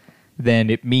things,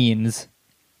 then it means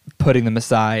putting them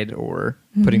aside or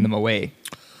putting them away.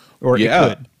 Or it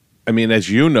could. I mean, as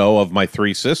you know, of my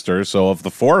 3 sisters, so of the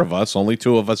 4 of us, only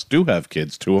 2 of us do have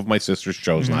kids. 2 of my sisters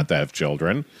chose not to have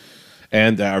children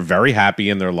and are very happy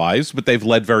in their lives, but they've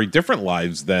led very different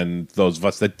lives than those of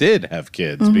us that did have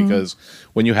kids, because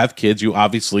when you have kids, you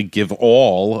obviously give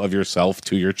all of yourself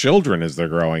to your children as they're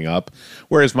growing up,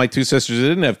 whereas my 2 sisters that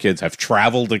didn't have kids have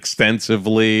traveled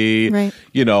extensively. Right.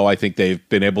 You know, I think they've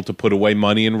been able to put away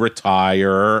money and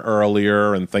retire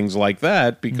earlier and things like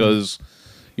that because...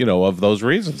 you know, of those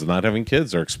reasons. Not having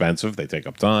kids are expensive. They take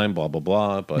up time, blah, blah,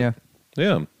 blah. But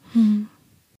yeah.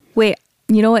 Wait,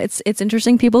 you know what? It's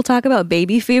interesting. People talk about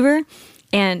baby fever,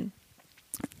 and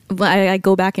I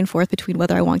go back and forth between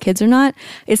whether I want kids or not.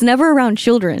 It's never around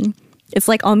children. It's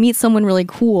like I'll meet someone really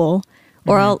cool,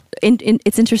 or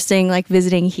it's interesting, like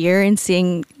visiting here and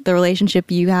seeing the relationship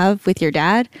you have with your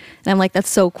dad. And I'm like, that's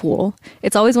so cool.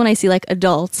 It's always when I see like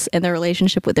adults and their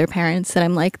relationship with their parents that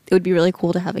I'm like, it would be really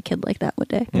cool to have a kid like that one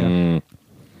day. Yeah.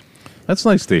 That's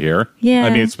nice to hear. Yeah.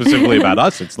 I mean, specifically about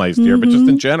us, it's nice to hear, but just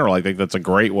in general, I think that's a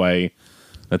great way.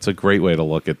 That's a great way to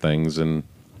look at things and,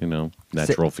 you know,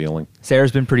 natural feeling.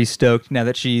 Sarah's been pretty stoked now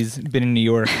that she's been in New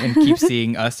York and keeps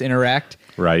seeing us interact.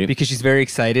 Right. Because she's very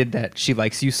excited that she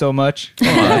likes you so much. Oh,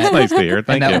 that's nice to hear.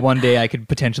 Thank and that you. one day I could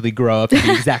potentially grow up and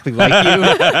be exactly like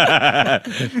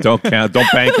you. Don't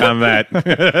bank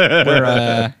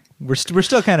on We're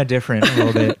still kind of different a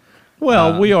little bit.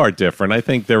 Well, we are different. I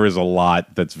think there is a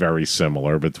lot that's very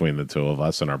similar between the 2 of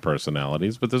us and our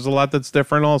personalities, but there's a lot that's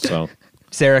different also.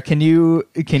 Sarah, can you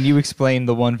explain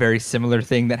the one very similar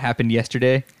thing that happened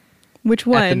yesterday? Which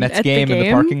one? At the Mets game in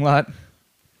the parking lot?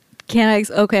 Can I?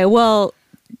 Okay, well,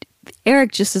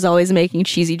 Eric just is always making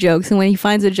cheesy jokes, and when he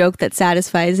finds a joke that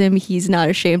satisfies him, he's not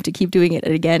ashamed to keep doing it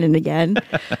again and again.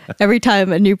 Every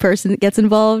time a new person gets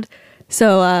involved.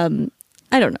 So,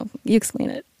 I don't know. You explain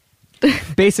it.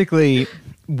 Basically,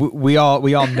 we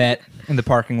all met in the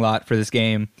parking lot for this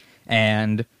game,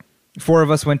 and 4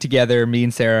 of us went together, me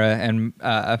and Sarah and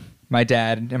my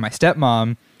dad and my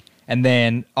stepmom, and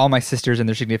then all my sisters and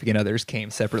their significant others came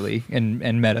separately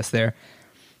and met us there.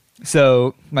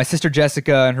 So my sister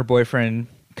Jessica and her boyfriend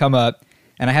come up,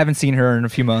 and I haven't seen her in a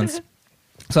few months.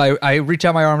 So I reach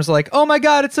out my arms like, oh my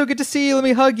God, it's so good to see you. Let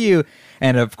me hug you.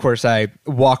 And of course, I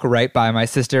walk right by my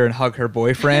sister and hug her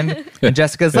boyfriend. And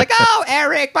Jessica's like, oh,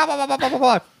 Eric, blah, blah, blah, blah, blah,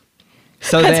 blah.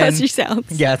 So That's then, how she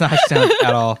sounds. Yeah, it's not how she sounds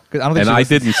at all. I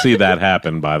didn't see that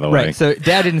happen, by the way. Right, so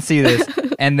Dad didn't see this.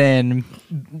 And then,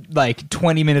 like,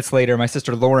 20 minutes later, my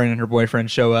sister Lauren and her boyfriend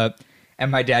show up. And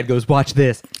my dad goes, watch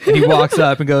this. And he walks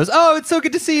up and goes, oh, it's so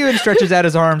good to see you. And stretches out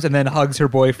his arms and then hugs her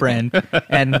boyfriend.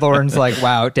 And Lauren's like,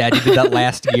 wow, Dad, you did that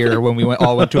last year when we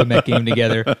all went to a Met game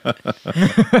together.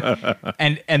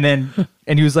 and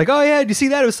he was like, oh, yeah, did you see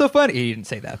that? It was so fun. He didn't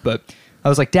say that, but I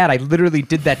was like, Dad, I literally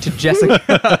did that to Jessica.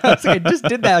 I was like, I just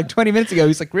did that like 20 minutes ago.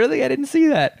 He's like, really? I didn't see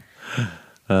that.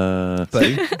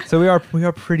 So we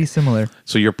are pretty similar.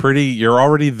 So you're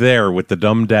already there with the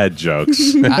dumb dad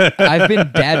jokes. I've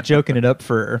been dad joking it up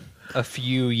for a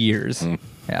few years.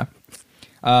 Yeah.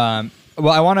 Well,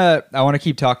 I want to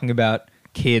keep talking about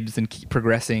kids and keep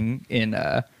progressing in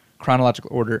chronological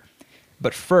order.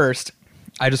 But first,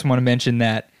 I just want to mention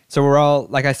that. So we're all,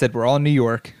 like I said, we're all in New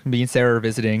York. Me and Sarah are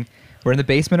visiting. We're in the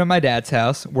basement of my dad's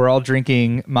house. We're all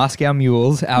drinking Moscow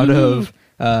Mules out of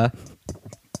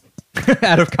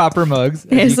copper mugs.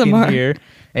 As ASMR. you can hear.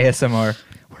 ASMR.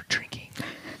 We're drinking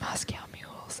Moscow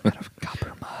Mules out of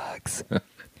copper mugs.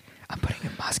 I'm putting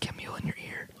a Moscow Mule in your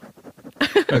ear.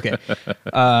 Okay.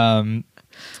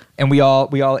 And we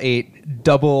all ate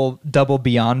double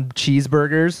Beyond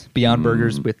cheeseburgers, Beyond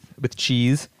Burgers with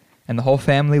cheese, and the whole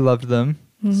family loved them.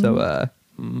 So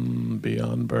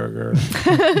Beyond Burger.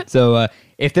 So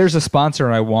if there's a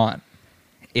sponsor I want,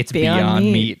 it's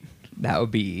Beyond Meat. That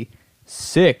would be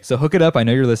sick. So hook it up. I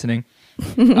know you're listening.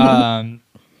 Yeah,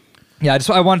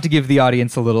 I wanted to give the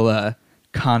audience a little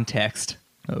context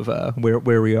of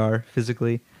where we are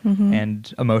physically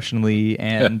and emotionally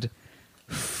and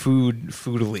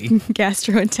foodily.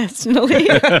 Gastrointestinally.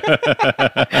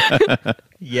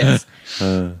 Yes.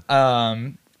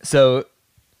 So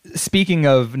speaking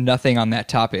of nothing on that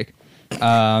topic,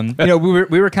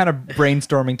 We were kind of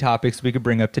brainstorming topics we could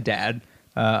bring up to Dad,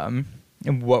 and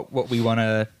what we want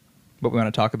to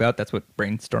talk about. That's what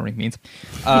brainstorming means.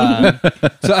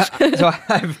 So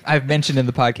I've mentioned in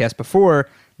the podcast before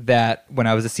that when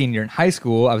I was a senior in high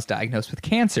school, I was diagnosed with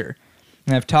cancer,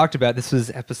 and I've talked about this was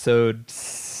episode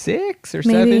 6 or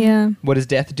 7. Maybe, yeah. What is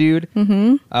death, dude?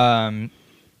 Mm-hmm.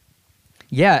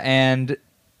 Yeah, and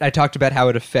I talked about how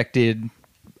it affected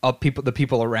the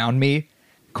people around me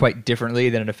quite differently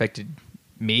than it affected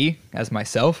me as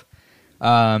myself.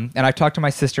 And I've talked to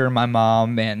my sister and my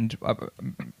mom, and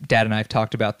Dad and I have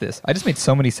talked about this. I just made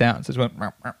so many sounds. I just went.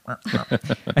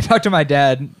 I talked to my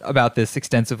dad about this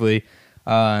extensively,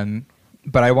 but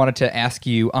I wanted to ask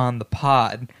you on the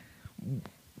pod.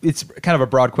 It's kind of a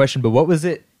broad question, but what was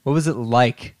it? What was it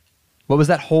like? What was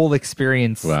that whole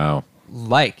experience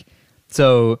like?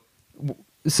 So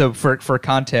for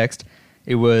context,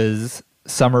 it was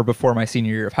summer before my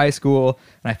senior year of high school,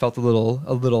 and I felt a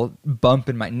little bump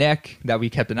in my neck that we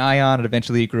kept an eye on, and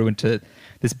eventually it grew into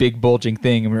this big bulging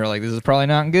thing, and we were like, this is probably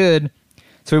not good.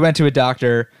 So we went to a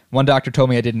doctor. One doctor told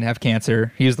me I didn't have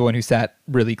cancer. He was the one who sat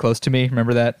really close to me.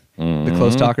 Remember that? Mm-hmm. The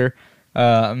close talker.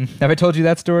 Have I told you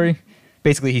that story?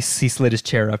 Basically, he slid his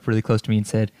chair up really close to me and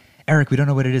said, Eric, we don't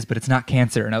know what it is, but it's not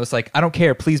cancer. And I was like, I don't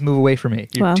care. Please move away from me.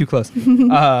 You're too close.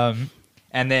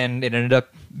 And then it ended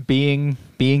up being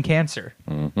cancer.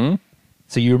 Mm-hmm.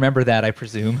 So you remember that, I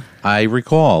presume? I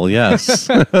recall, yes.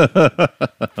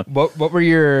 What were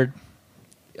your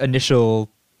initial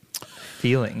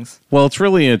feelings? Well, it's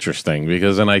really interesting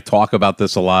because, and I talk about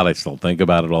this a lot. I still think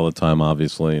about it all the time,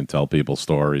 obviously, and tell people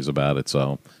stories about it.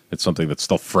 So it's something that's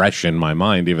still fresh in my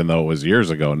mind, even though it was years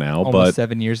ago now. Almost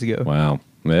 7 years ago. Wow.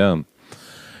 Yeah.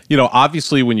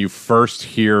 Obviously, when you first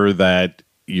hear that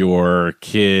your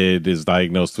kid is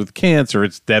diagnosed with cancer,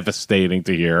 it's devastating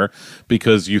to hear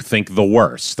because you think the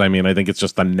worst. I mean, I think it's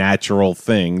just a natural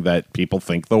thing that people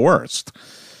think the worst.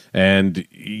 And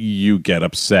you get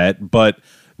upset, but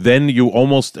then you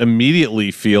almost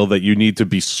immediately feel that you need to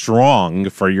be strong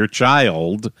for your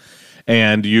child,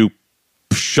 and you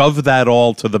shove that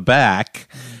all to the back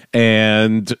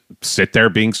and sit there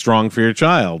being strong for your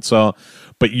child. So,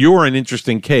 but you're an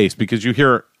interesting case because you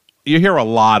hear a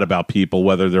lot about people,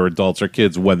 whether they're adults or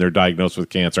kids, when they're diagnosed with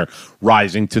cancer,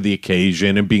 rising to the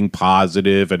occasion and being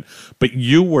positive. But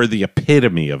you were the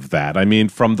epitome of that. I mean,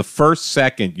 from the first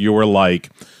second, you were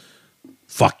like,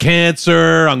 fuck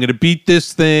cancer, I'm going to beat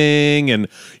this thing. And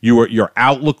your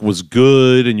outlook was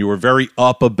good, and you were very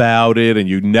up about it, and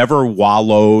you never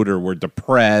wallowed or were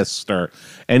depressed or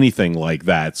anything like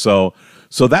that. So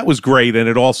that was great. And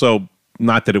it also,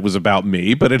 not that it was about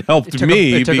me, but it helped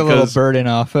me. It took a little burden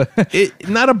off.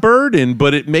 Not a burden,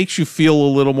 but it makes you feel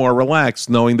a little more relaxed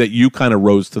knowing that you kind of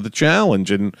rose to the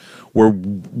challenge and were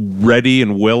ready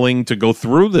and willing to go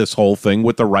through this whole thing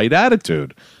with the right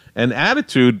attitude. And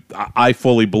attitude, I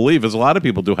fully believe, as a lot of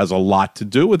people do, has a lot to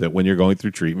do with it when you're going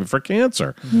through treatment for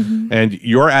cancer. Mm-hmm. And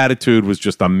your attitude was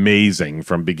just amazing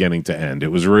from beginning to end. It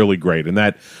was really great. And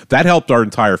that helped our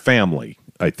entire family,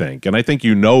 I think. And I think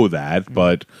you know that,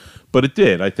 but it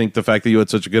did. I think the fact that you had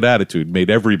such a good attitude made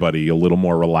everybody a little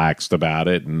more relaxed about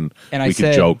it, and we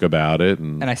could joke about it.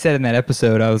 And I said in that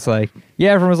episode, I was like,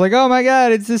 yeah, everyone was like, oh my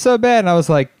God, it's just so bad. And I was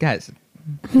like, guys,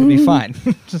 it'll be fine.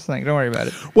 Just like, don't worry about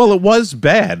it. Well, it was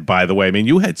bad, by the way. I mean,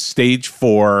 you had stage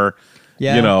 4,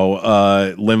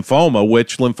 lymphoma,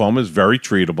 which lymphoma is very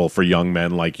treatable for young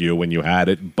men like you when you had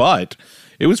it, but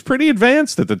it was pretty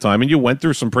advanced at the time, and you went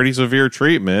through some pretty severe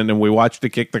treatment, and we watched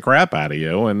it kick the crap out of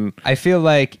you. And I feel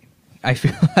like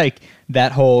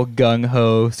that whole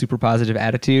gung-ho, super positive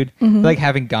attitude, like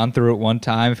having gone through it one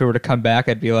time, if it were to come back,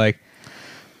 I'd be like,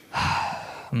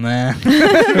 man,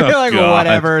 like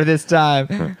whatever this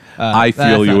time. I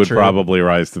feel you would probably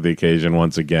rise to the occasion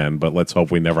once again, but let's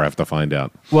hope we never have to find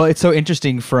out. Well, it's so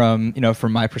interesting from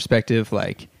my perspective,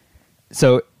 like,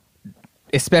 so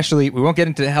especially, we won't get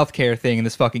into the healthcare thing in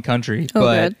this fucking country,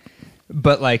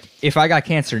 but like, if I got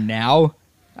cancer now,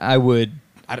 I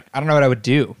don't know what I would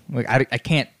do. Like, I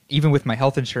can't, even with my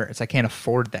health insurance, I can't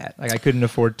afford that. Like, I couldn't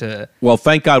afford to. Well,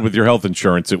 thank God with your health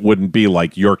insurance, it wouldn't be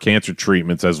like your cancer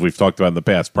treatments, as we've talked about in the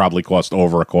past, probably cost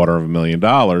over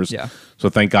 $250,000. Yeah. So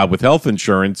thank God with health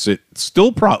insurance, it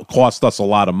still cost us a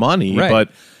lot of money,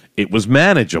 but it was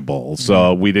manageable.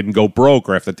 So we didn't go broke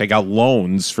or have to take out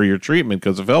loans for your treatment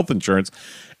because of health insurance.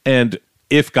 And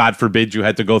if, God forbid, you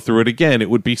had to go through it again, it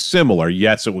would be similar.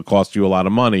 Yes, it would cost you a lot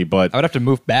of money, but I would have to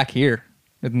move back here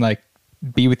and like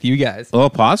be with you guys. Oh,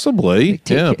 possibly.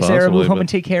 Like, Sarah, move home and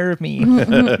take care of me.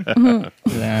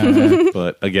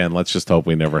 But again, let's just hope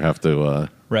we never have to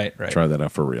try that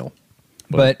out for real.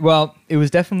 But well, it was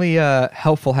definitely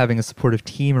helpful having a supportive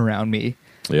team around me.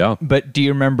 Yeah. But do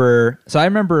you remember? So I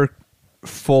remember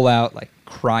full out like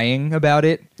crying about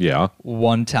it. Yeah.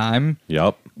 One time.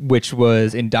 Yep. Which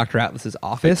was in Dr. Atlas's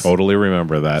office. Totally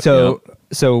remember that. So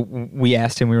so we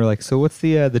asked him. We were like, "So what's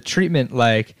the treatment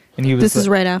like?" And he was. This is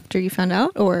right after you found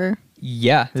out, or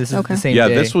yeah, this is Okay. the same yeah,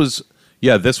 day. this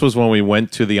was when we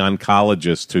went to the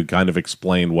oncologist to kind of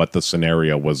explain what the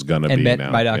scenario was going to be. And met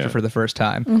now. my doctor Yeah. for the first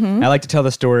time. I like to tell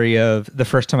the story of the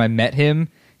first time I met him.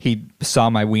 He saw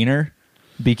my wiener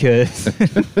because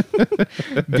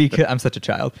because I'm such a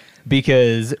child.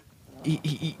 Because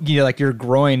you know, like your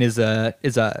groin is a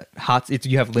hot.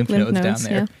 You have lymph Lymph nodes down nodes,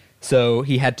 there. yeah. So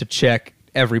he had to check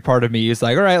every part of me. He was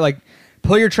like, "All right, like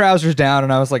pull your trousers down,"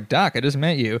 and I was like, "Doc, I just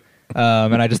met you."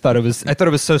 And I just thought it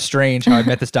was so strange how I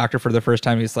met this doctor for the first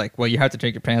time. He's like, "Well, you have to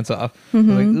take your pants off."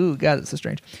 I'm like, "Ooh, God, that's so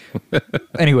strange."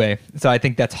 Anyway, so I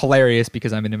think that's hilarious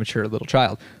because I'm an immature little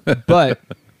child. But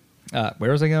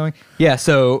where was I going? Yeah,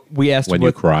 so we asked When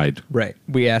you cried. Right.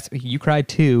 We asked, you cried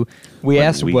too. We When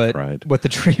asked we what cried. the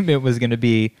treatment was going to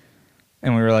be.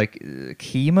 And we were like,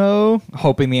 chemo?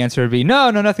 Hoping the answer would be, no,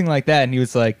 nothing like that. And he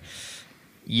was like,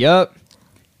 yup.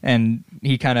 And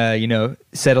he kind of,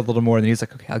 said a little more. And then he was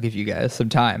like, okay, I'll give you guys some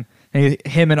time. And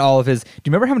him and all of his, do you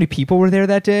remember how many people were there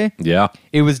that day? Yeah.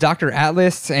 It was Dr.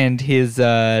 Atlas and his,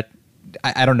 I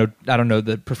don't know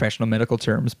the professional medical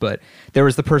terms, but there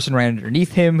was the person right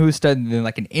underneath him who studied, then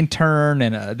like an intern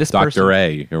and this person. Dr.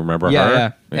 A. You remember her?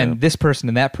 Yeah. And this person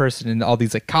and that person and all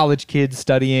these like college kids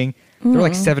studying. There were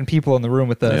like 7 people in the room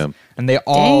with us, Yeah. and they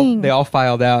all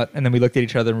filed out, and then we looked at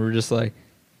each other and we were just like,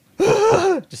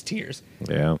 just tears,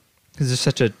 Yeah. because there's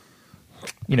such a,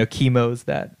 chemo's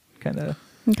that kind of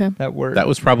okay. that word. That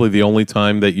was probably the only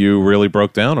time that you really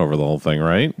broke down over the whole thing,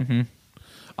 right? Mm-hmm.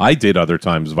 I did other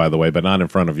times, by the way, but not in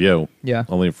front of you. Yeah.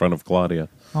 Only in front of Claudia.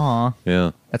 Aw.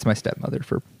 Yeah. That's my stepmother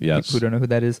for Yes. people who don't know who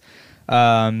that is.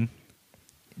 Can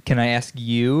I ask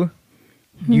you?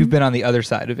 You've been on the other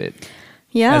side of it.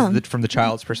 Yeah. From the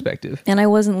child's perspective. And I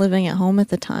wasn't living at home at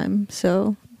the time.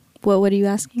 So what are you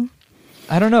asking?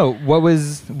 I don't know. What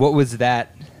was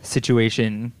that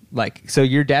situation like? So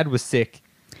your dad was sick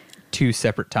 2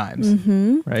 separate times,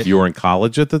 right? You were in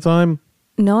college at the time?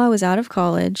 No, I was out of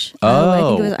college.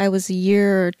 I think I was a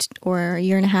year or a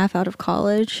year and a half out of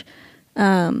college.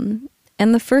 And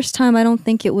the first time, I don't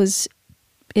think it was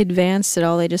advanced at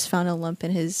all. They just found a lump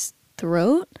in his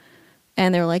throat.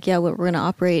 And they were like, yeah, we're going to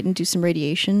operate and do some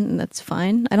radiation, and that's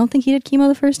fine. I don't think he did chemo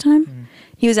the first time.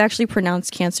 He was actually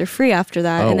pronounced cancer-free after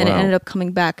that, and then it ended up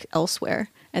coming back elsewhere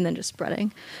and then just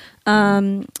spreading.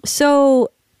 So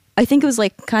I think it was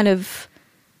like kind of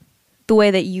the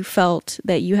way that you felt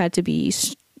that you had to be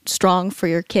strong for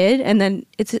your kid. And then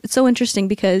it's so interesting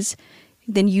because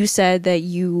then you said that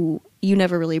you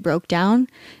never really broke down.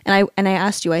 And I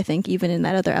asked you, I think, even in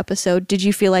that other episode, did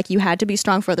you feel like you had to be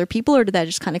strong for other people, or did that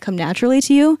just kind of come naturally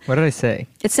to you? What did I say?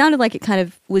 It sounded like it kind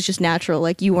of was just natural,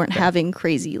 like you weren't having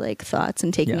crazy like thoughts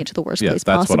and taking it to the worst place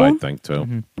that's possible. what I think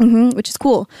too. Which is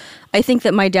cool. I think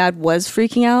that my dad was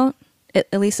freaking out,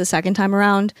 at least the second time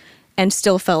around, and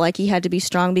still felt like he had to be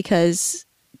strong because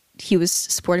he was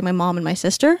supporting my mom and my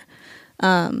sister.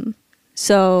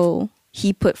 So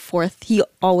he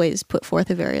always put forth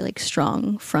a very like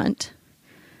strong front.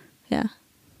 Yeah.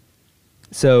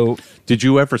 So Did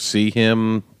you ever see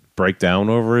him break down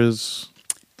over his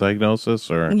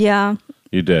diagnosis, or Yeah.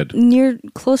 you did?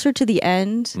 Closer to the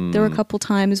end, there were a couple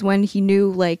times when he knew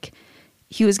like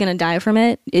he was going to die from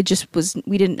it. It just was,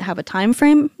 we didn't have a time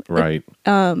frame. Right.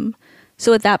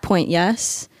 So at that point,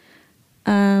 yes.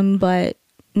 But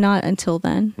not until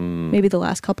then. Maybe the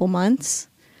last couple months.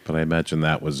 But I imagine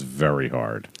that was very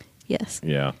hard. Yes.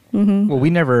 Yeah.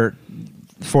 well,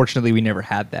 fortunately, we never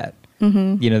had that.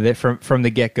 That from the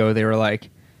get go, they were like,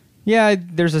 yeah,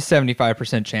 there's a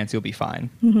 75% chance you'll be fine.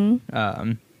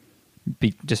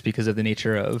 Just because of the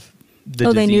nature of the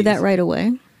disease. They knew that right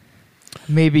away.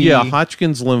 Maybe. Yeah,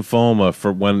 Hodgkin's lymphoma,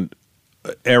 for when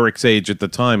Eric's age at the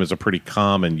time, is a pretty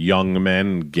common. Young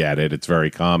men get it. It's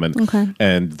very common. Okay.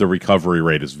 And the recovery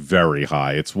rate is very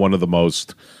high. It's one of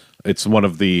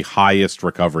the highest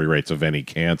recovery rates of any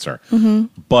cancer.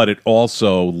 But it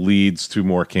also leads to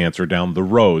more cancer down the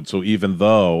road. So even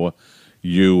though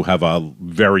you have a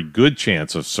very good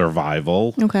chance of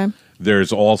survival, Okay.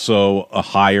 there's also a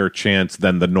higher chance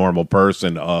than the normal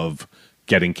person of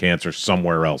getting cancer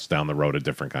somewhere else down the road, a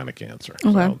different kind of cancer.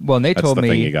 Okay. So Well, and they that's told the me-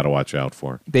 thing you got to watch out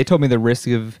for. They told me the risk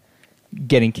of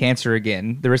getting cancer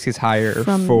again, the risk is higher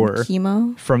From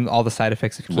chemo? from all the side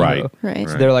effects of chemo. Right. Right.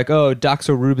 So they're like, oh,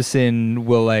 doxorubicin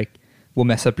will like will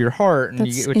mess up your heart, and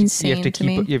That's you have insane to to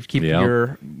me. keep Yeah.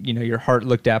 your heart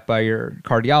looked at by your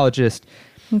cardiologist.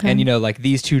 Okay. And like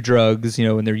these two drugs,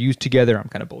 when they're used together, I'm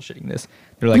kind of bullshitting this.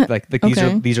 They're like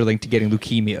Okay. these are linked to getting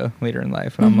leukemia later in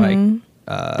life, and I'm like,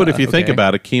 But if you think okay.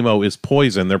 about it, chemo is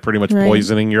poison. They're pretty much Right.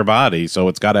 poisoning your body, so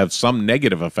it's got to have some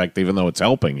negative effect, even though it's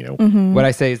helping you. What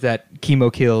I say is that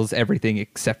chemo kills everything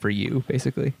except for you,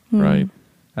 basically. Right.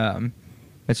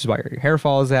 That's just why your hair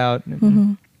falls out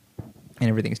and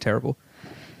everything's terrible.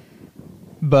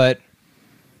 But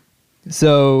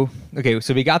so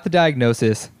we got the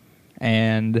diagnosis,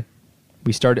 and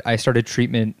I started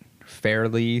treatment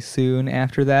fairly soon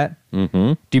after that. Mm-hmm.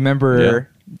 Do you remember?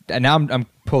 And now I'm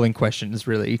pulling questions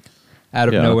really out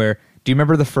of Yeah. nowhere. Do you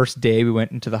remember the first day we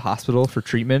went into the hospital for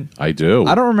treatment? I do.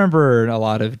 I don't remember a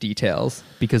lot of details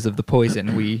because of the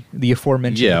poison. The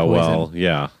aforementioned Yeah, poison. well,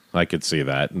 yeah, I could see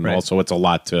that. And Right. also, it's a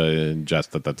lot to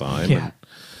ingest at the time. Yeah. And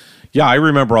yeah, I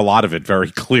remember a lot of it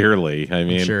very clearly. I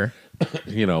mean, Sure.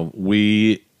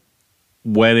 We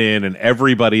went in and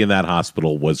everybody in that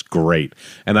hospital was great.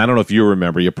 And I don't know if you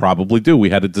remember, you probably do. We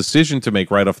had a decision to make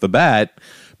right off the bat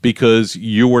because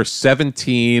you were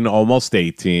 17, almost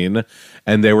 18,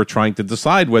 and they were trying to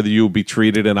decide whether you would be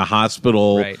treated in a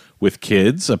hospital Right. with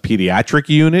kids, a pediatric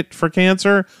unit for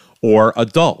cancer, or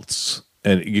adults.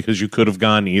 And because you could have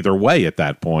gone either way at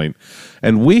that point.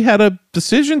 And we had a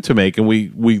decision to make, and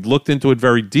we looked into it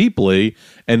very deeply,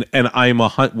 and I'm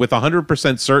with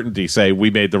 100% certainty say we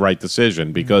made the right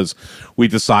decision, because we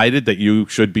decided that you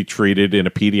should be treated in a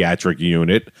pediatric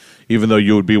unit, even though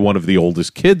you would be one of the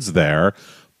oldest kids there.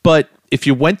 But if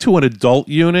you went to an adult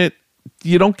unit,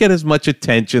 you don't get as much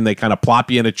attention. They kind of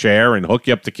plop you in a chair and hook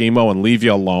you up to chemo and leave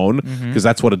you alone, because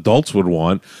that's what adults would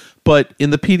want. But in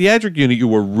the pediatric unit, you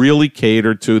were really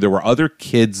catered to. There were other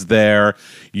kids there.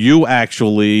 You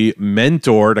actually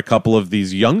mentored a couple of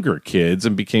these younger kids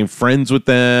and became friends with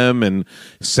them and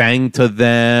sang to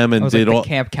them and I was did like all. the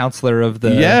camp counselor of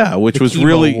the Which the was chemo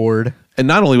really ward. And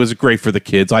not only was it great for the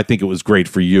kids, I think it was great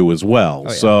for you as well. Oh,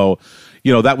 yeah. So,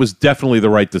 that was definitely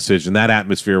the right decision. That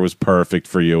atmosphere was perfect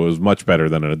for you. It was much better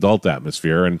than an adult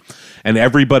atmosphere. And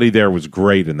everybody there was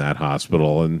great in that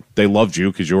hospital. And they loved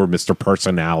you because you were Mr.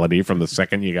 Personality from the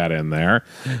second you got in there.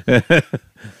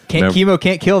 Chemo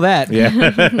can't kill that. Yeah.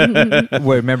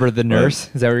 Wait, remember the nurse?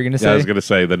 Is that what you're going to say? Yeah, I was going to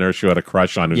say the nurse you had a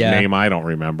crush on, whose Yeah. name I don't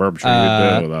remember. I'm sure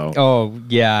you do, though. Oh,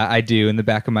 yeah, I do in the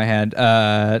back of my head.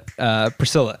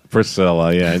 Priscilla.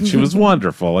 Priscilla, yeah. And she was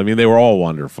wonderful. I mean, they were all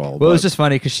wonderful. Well, it was just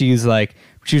funny because she was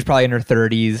probably in her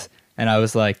 30s, and I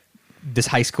was like this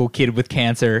high school kid with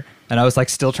cancer, and I was like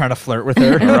still trying to flirt with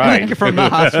her Right. from the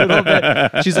hospital.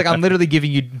 But she's like, I'm literally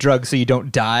giving you drugs so you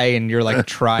don't die, and you're like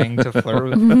trying to flirt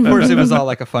with. Of course, it was all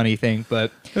like a funny thing,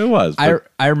 but It was. But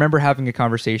I remember having a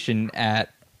conversation at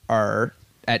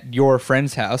your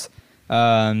friend's house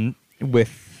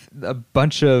with a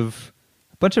bunch of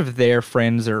their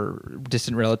friends or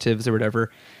distant relatives or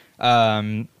whatever.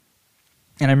 And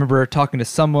I remember talking to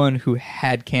someone who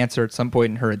had cancer at some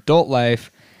point in her adult life,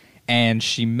 and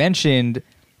she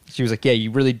was like, yeah,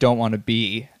 you really don't want to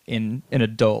be in an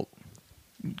adult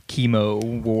chemo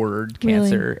ward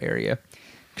cancer area.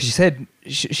 'Cause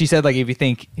she said like, if you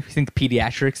think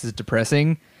pediatrics is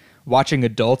depressing, watching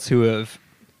adults who have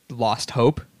lost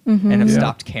hope and have Yeah.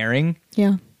 stopped caring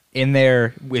Yeah. in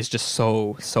there is just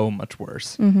so much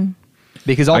worse.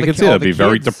 Because I could see all that'd the be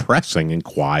very kids- depressing and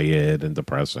quiet and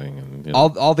depressing. And,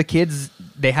 all the kids,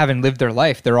 they haven't lived their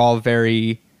life. They're all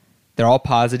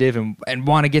positive and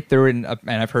want to get through it. And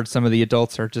I've heard some of the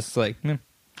adults are just like,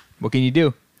 what can you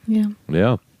do? Yeah.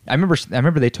 yeah. I remember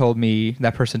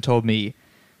that person told me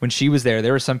when she was there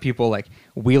were some people like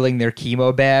wheeling their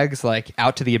chemo bags like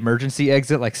out to the emergency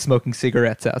exit, like smoking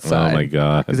cigarettes outside. Oh my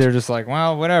God. Because they're just like,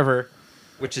 well, whatever,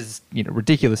 which is,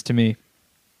 ridiculous to me.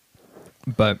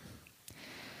 But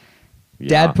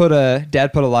Yeah.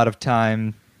 Dad put a lot of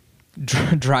time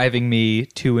driving me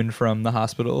to and from the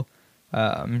hospital,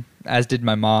 as did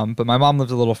my mom. But my mom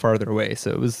lived a little farther away,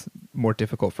 so it was more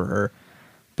difficult for her.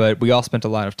 But we all spent a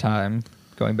lot of time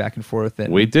going back and forth.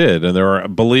 And We did, and there are,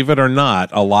 believe it or not,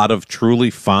 a lot of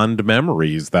truly fond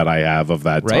memories that I have of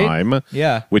that Right? time.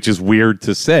 Yeah. Which is weird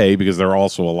to say because there are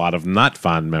also a lot of not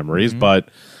fond memories, but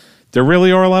there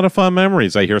really are a lot of fond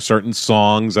memories. I hear certain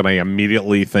songs and I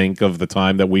immediately think of the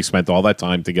time that we spent all that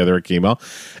time together at chemo.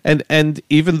 And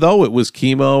even though it was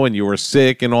chemo and you were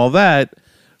sick and all that,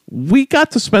 we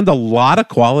got to spend a lot of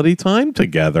quality time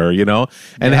together, you know?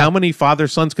 And how many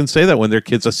father-sons can say that when their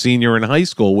kid's a senior in high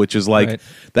school, which is like,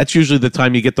 that's usually the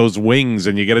time you get those wings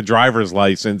and you get a driver's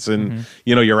license and,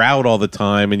 you know, you're out all the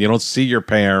time and you don't see your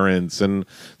parents. And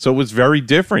so it was very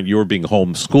different. You were being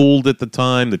homeschooled at the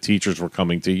time. The teachers were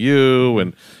coming to you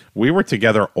and we were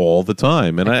together all the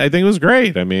time. And I think it was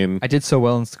great. I mean, I did so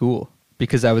well in school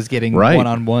because I was getting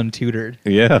one-on-one tutored.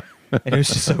 Yeah. And it was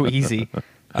just so easy.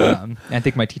 I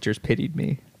think my teachers pitied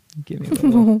me. Give me a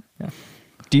little.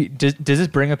 Does this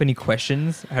bring up any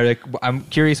questions? I'm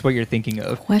curious what you're thinking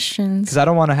of. Questions? Because I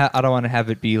don't want to have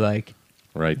it be like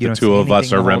the two of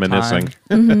us are reminiscing.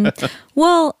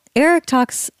 Well, Eric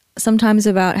talks sometimes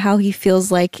about how he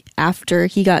feels like after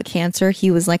he got cancer,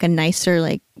 he was like a nicer,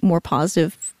 like more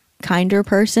positive, kinder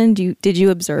person. Did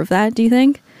you observe that? Do you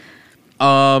think?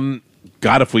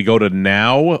 God, if we go to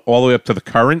now, all the way up to the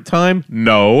current time,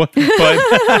 no. But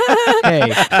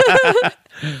hey,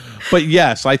 but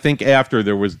yes, I think after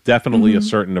there was definitely a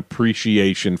certain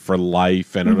appreciation for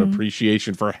life and an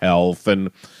appreciation for health,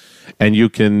 and you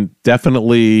can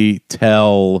definitely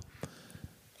tell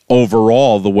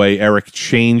overall the way Eric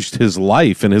changed his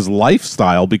life and his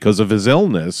lifestyle because of his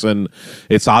illness, and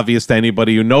it's obvious to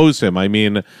anybody who knows him. I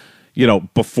mean, you know,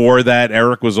 before that,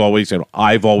 Eric was always,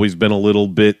 I've always been a little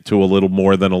bit to a little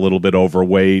more than a little bit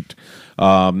overweight.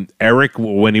 Eric,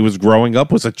 when he was growing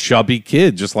up, was a chubby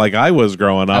kid, just like I was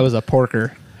growing up. I was a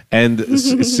porker. And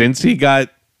since he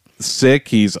got sick,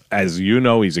 he's, as you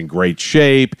know, he's in great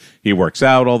shape. He works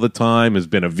out all the time, has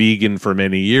been a vegan for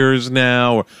many years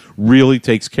now, really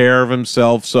takes care of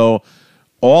himself. So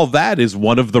all that is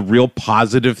one of the real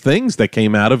positive things that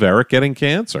came out of Eric getting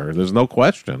cancer. There's no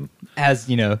question. As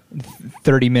you know,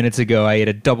 30 minutes ago, I ate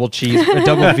a double vegan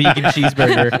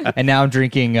cheeseburger, and now I'm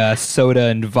drinking soda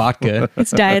and vodka.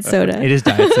 It's diet soda. It is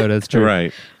diet soda. It's true.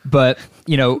 Right. But,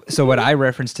 you know, so what I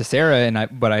reference to Sarah and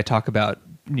what I talk about,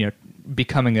 you know,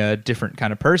 becoming a different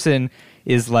kind of person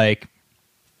is like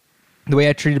the way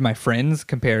I treated my friends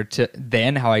compared to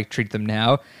then how I treat them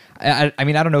now. I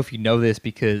mean, I don't know if you know this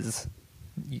because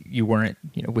you weren't,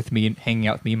 you know, with me and hanging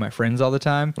out with me and my friends all the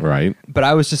time. Right. But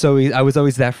I was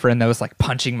always that friend that was like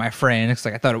punching my friend. It's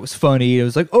like I thought it was funny. It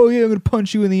was like, oh yeah, I'm gonna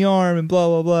punch you in the arm and blah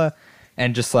blah blah.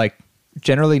 And just like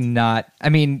generally not, I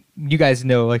mean, you guys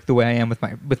know like the way I am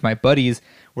with my buddies,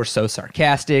 we're so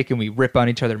sarcastic and we rip on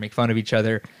each other, make fun of each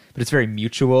other, but it's very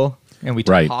mutual and we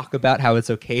talk about how it's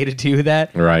okay to do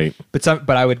that. Right. But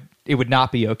it would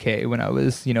not be okay when I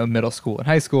was, you know, middle school and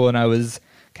high school and I was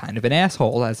kind of an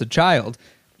asshole as a child.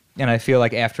 And I feel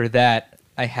like after that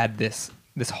I had this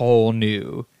whole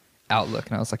new outlook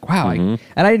and I was like, wow, and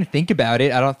I didn't think about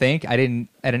it. I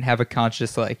didn't have a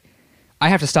conscious like I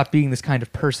have to stop being this kind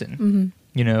of person.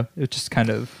 You know, it just kind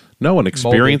of an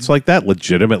experience like that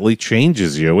legitimately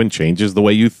changes you and changes the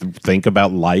way you think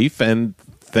about life and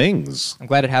things. I'm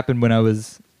glad it happened when I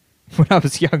was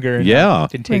younger. And yeah.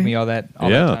 It didn't take me all that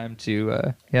time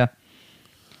to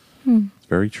It's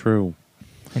very true.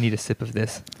 I need a sip of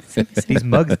this. These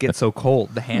mugs get so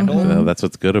cold. The handle. That's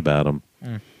what's good about them.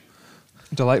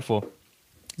 Delightful.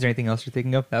 Is there anything else you're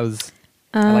thinking of? I like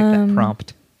that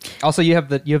prompt. Also, you have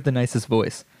the nicest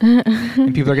voice,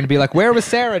 and people are going to be like, "Where was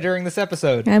Sarah during this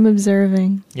episode?" I'm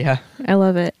observing. Yeah, I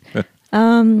love it.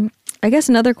 I guess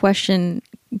another question,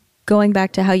 going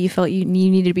back to how you felt you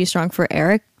needed to be strong for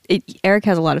Eric. Eric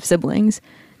has a lot of siblings.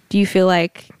 Do you feel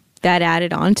like that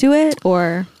added on to it,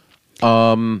 or?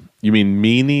 You mean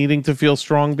me needing to feel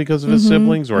strong because of his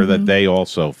siblings, or that they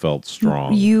also felt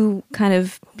strong? You kind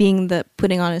of being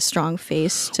putting on a strong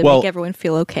face to make everyone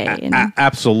feel okay.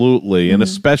 Absolutely. And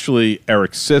especially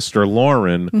Eric's sister,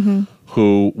 Lauren,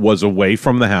 who was away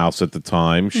from the house at the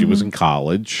time. She was in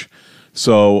college.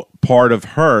 So part of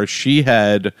her, she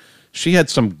had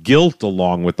some guilt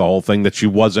along with the whole thing that she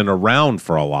wasn't around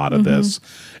for a lot of this.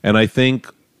 And I think,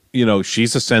 you know,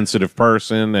 she's a sensitive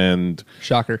person and...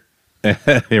 Shocker.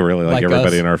 Really like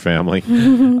everybody us. in our family.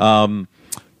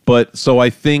 But so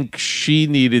I think she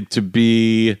needed to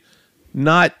be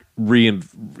not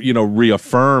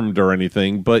reaffirmed or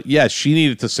anything, but yes, she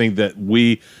needed to think that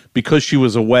because she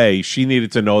was away, she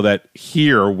needed to know that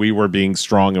here we were being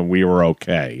strong and we were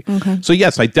okay. So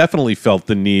yes, I definitely felt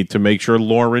the need to make sure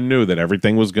Lauren knew that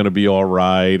everything was going to be all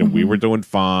right and we were doing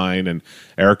fine and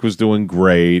Eric was doing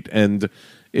great. And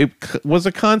it was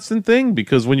a constant thing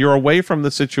because when you're away from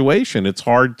the situation, it's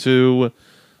hard to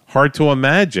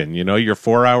imagine. You know, you're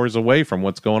 4 hours away from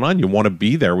what's going on. You want to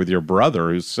be there with your brother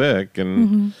who's sick,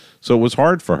 and so it was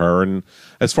hard for her. And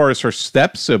as far as her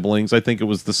step siblings, I think it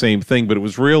was the same thing, but it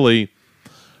was really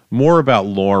more about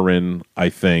Lauren. I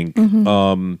think,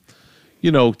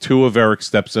 you know, two of Eric's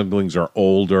step siblings are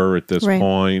older at this Right.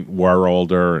 point, are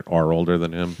older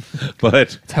than him. But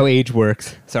That's how age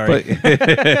works. Sorry.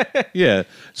 yeah,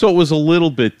 so it was a little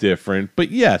bit different.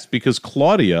 But yes, because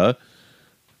Claudia,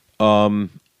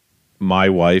 my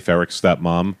wife, Eric's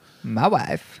stepmom, My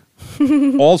wife.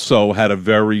 also had a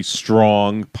very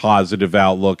strong positive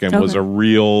outlook and was Okay. a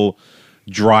real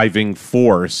driving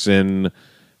force in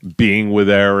being with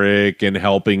Eric and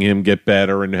helping him get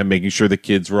better and making sure the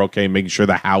kids were okay, making sure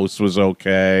the house was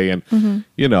okay. And,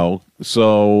 you know,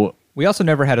 so We also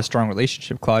never had a strong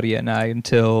relationship, Claudia and I,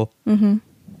 until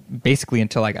basically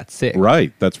until I got sick.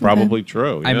 right. That's probably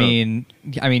true. I yeah. mean,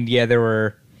 yeah, there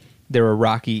were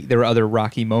other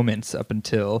rocky moments up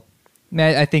until.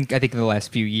 I think in the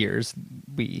last few years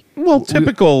well,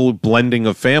 typical blending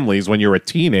of families when you're a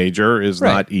teenager is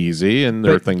Right. not easy, and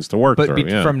there are But- things to work through.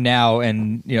 Yeah. from now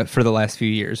and for the last few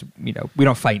years, we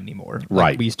don't fight anymore.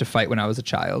 Right. We used to fight when I was a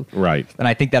child. Right. And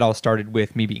I think that all started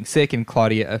with me being sick and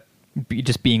Claudia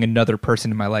just being another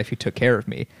person in my life who took care of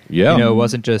me. Yeah. It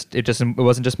wasn't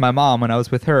just my mom when I was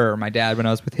with her or my dad when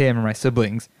I was with him or my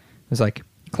siblings. It was like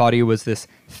Claudia was this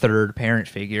third parent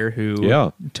figure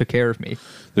who took care of me.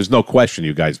 There's no question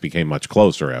you guys became much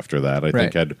closer after that. I think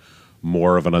Right. had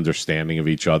more of an understanding of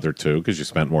each other too, because you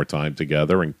spent more time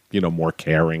together, and more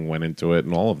caring went into it,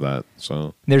 and all of that.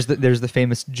 So There's the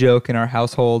famous joke in our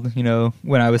household.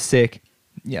 When I was sick,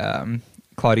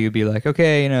 Claudia would be like,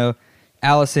 "Okay,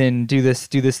 Allison, do this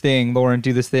thing. Lauren,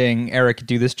 do this thing. Eric,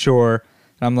 do this chore."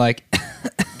 And I'm like,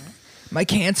 "My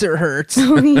cancer hurts,"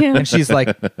 Yeah. and she's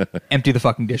like, "Empty the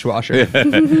fucking dishwasher."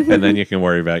 and then you can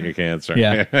worry about your cancer.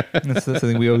 Yeah, that's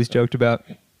something we always joked about.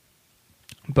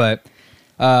 But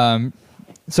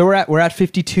so we're at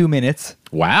 52 minutes.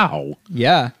 Wow.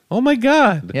 Yeah. Oh my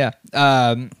God. Yeah.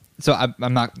 So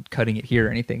I'm not cutting it here or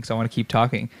anything, so I want to keep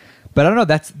talking. But I don't know.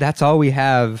 That's all we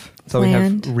have. That's all we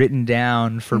Planned. have written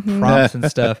down for prompts and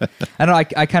stuff. I don't know.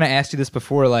 I kind of asked you this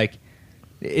before. Like,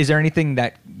 is there anything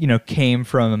that came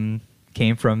from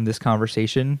this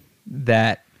conversation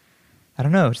that I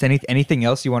don't know? Is anything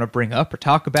else you want to bring up or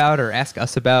talk about or ask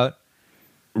us about?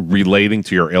 Relating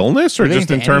to your illness, or Relating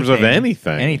just in to terms of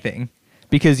anything? Anything.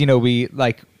 Because we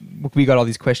got all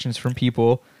these questions from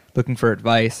people looking for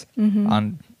advice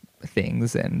on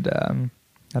things, and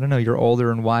I don't know. You're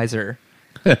older and wiser,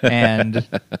 and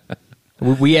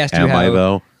we asked you Am how. I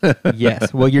though?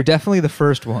 Yes. Well, you're definitely the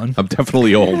first one. I'm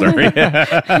definitely older. Yeah.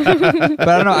 But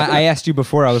I don't know. I asked you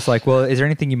before. I was like, well, is there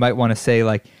anything you might want to say,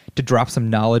 like to drop some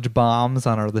knowledge bombs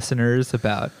on our listeners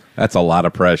about? That's a lot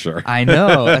of pressure. I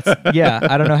know. Yeah.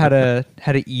 I don't know how to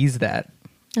ease that.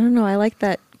 I don't know. I like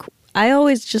that. I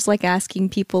always just like asking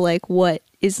people like, what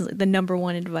is the number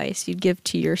one advice you'd give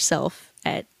to yourself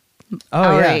at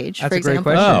our age, That's for a great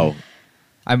example? question.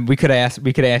 Oh, We could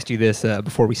have asked you this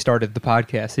before we started the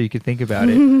podcast, so you could think about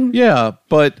it. yeah.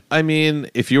 But I mean,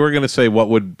 if you were going to say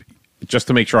just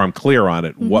to make sure I'm clear on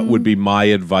it, what would be my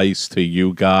advice to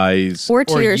you guys? Or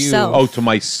to Or you. yourself. Oh, to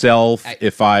myself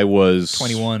if I was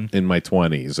 21. in my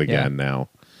 20s again Yeah. now.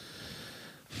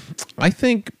 I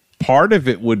think part of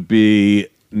it would be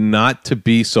not to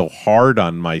be so hard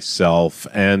on myself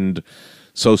and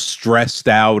so stressed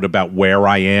out about where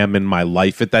I am in my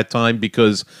life at that time,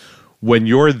 because when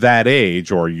you're that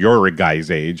age, or you're a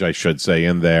guy's age, I should say,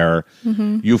 in there,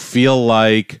 you feel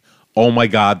like, oh my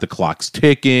God, the clock's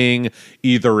ticking.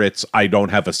 Either it's I don't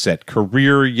have a set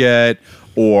career yet,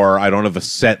 or I don't have a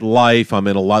set life. I'm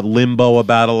in a lot limbo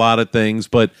about a lot of things,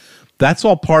 but that's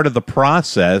all part of the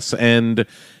process. And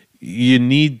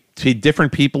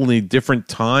different people need different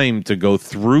time to go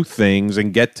through things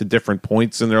and get to different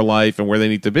points in their life and where they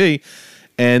need to be.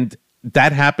 And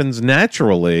that happens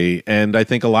naturally. And I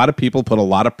think a lot of people put a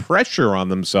lot of pressure on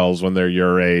themselves when they're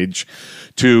your age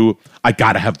to, I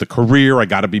got to have the career, I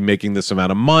got to be making this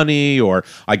amount of money, or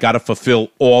I got to fulfill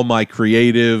all my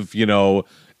creative,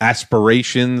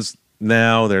 aspirations.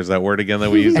 Now there's that word again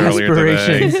that we used earlier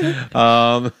today.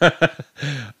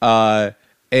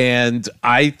 And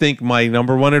I think my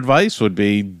number one advice would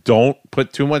be, don't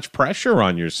put too much pressure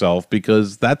on yourself,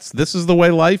 because this is the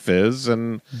way life is,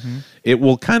 and it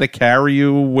will kind of carry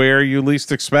you where you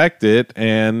least expect it,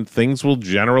 and things will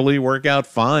generally work out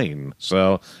fine.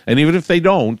 So, and even if they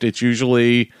don't, it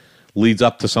usually leads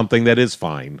up to something that is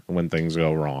fine when things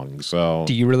go wrong. So,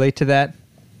 Do you relate to that?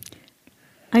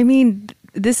 I mean,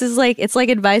 this is like, it's like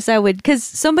advice I would, because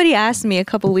somebody asked me a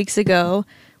couple weeks ago,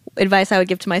 advice I would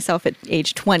give to myself at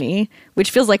age 20,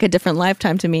 which feels like a different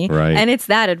lifetime to me. Right. And it's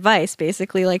that advice,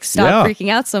 basically, like, stop freaking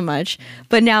out so much.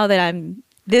 But now that I'm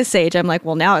this age, I'm like,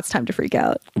 well, now it's time to freak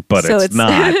out. but So it's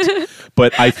not.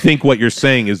 But I think what you're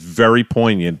saying is very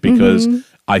poignant, because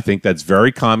I think that's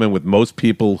very common with most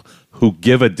people who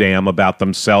give a damn about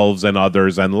themselves and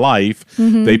others and life.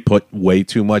 They put way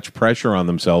too much pressure on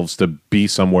themselves to be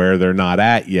somewhere they're not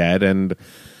at yet. And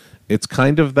it's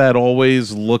kind of that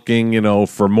always looking,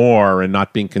 for more and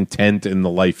not being content in the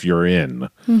life you're in.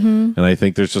 And I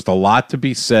think there's just a lot to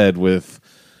be said with,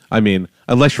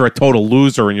 unless you're a total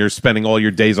loser and you're spending all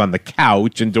your days on the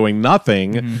couch and doing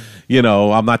nothing,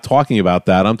 I'm not talking about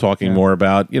that. I'm talking more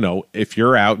about, if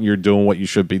you're out and you're doing what you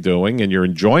should be doing and you're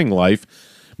enjoying life,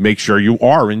 make sure you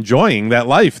are enjoying that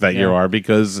life that you are,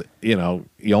 because, you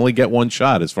only get one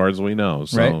shot as far as we know.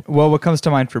 So. Right. Well, what comes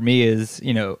to mind for me is,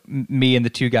 me and the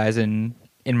two guys in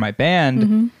my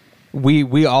band,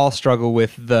 we all struggle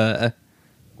with the,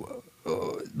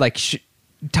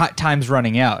 time's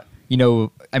running out. You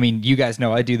guys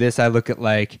know I do this. I look at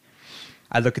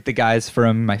the guys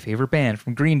from my favorite band,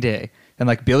 from Green Day, and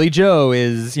like Billy Joe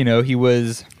is, he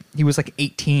was like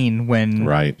 18 when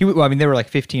they were like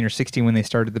 15 or 16 when they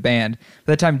started the band.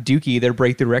 By the time Dookie, their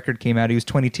breakthrough record, came out, he was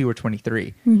 22 or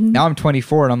 23. Now I'm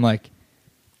 24 and I'm like,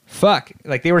 fuck.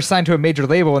 Like, they were signed to a major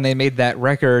label and they made that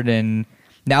record, and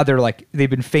now they've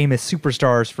been famous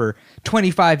superstars for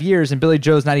 25 years, and Billy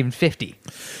Joe's not even 50.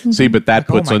 See, but that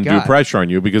puts undue pressure on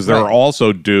you, because there are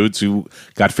also dudes who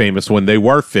got famous when they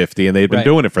were 50 and they'd been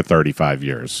doing it for 35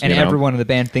 years. And everyone in the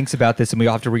band thinks about this, and we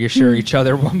all have to reassure each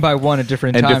other one by one at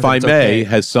different times. And if I may,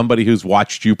 as somebody who's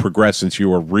watched you progress since you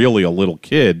were really a little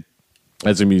kid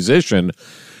as a musician,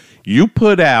 you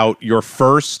put out your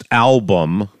first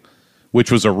album,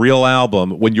 which was a real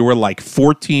album, when you were like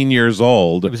 14 years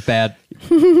old. It was bad.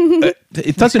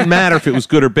 It doesn't matter if it was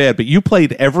good or bad, but you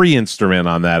played every instrument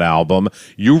on that album.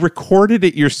 You recorded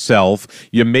it yourself.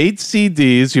 You made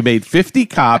CDs. You made 50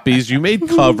 copies. You made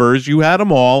covers. You had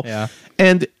them all. Yeah.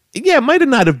 And it might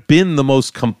not have been the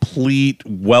most complete,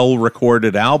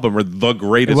 well-recorded album or the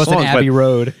greatest songs. It wasn't Abbey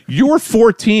Road. You were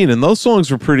 14, and those songs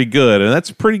were pretty good, and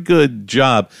that's a pretty good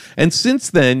job. And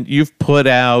since then, you've put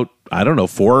out,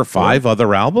 4 or 5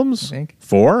 other albums? I think.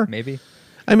 4? Maybe.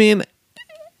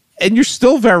 And you're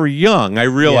still very young. I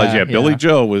realize, Billy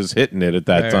Joe was hitting it at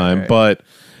that time. Right. But,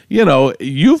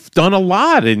 you've done a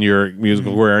lot in your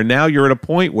musical career. And now you're at a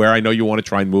point where I know you want to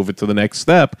try and move it to the next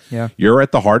step. Yeah. You're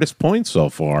at the hardest point so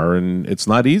far, and it's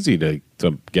not easy to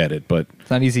get it. But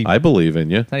it's not easy. I believe in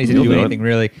you. It's not easy to do anything,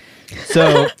 really.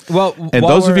 So, and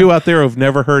those of you out there who've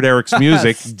never heard Eric's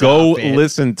music, go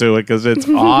listen to it, because it's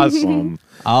awesome.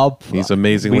 He's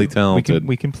amazingly talented.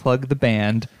 We can plug the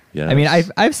band. Yes.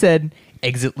 I've said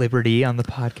Exit Liberty on the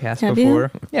podcast Have before.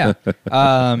 You? Yeah.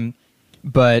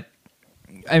 But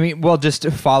just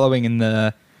following in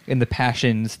the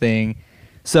passions thing.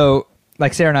 So,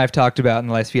 like Sarah and I have talked about in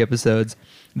the last few episodes,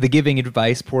 the giving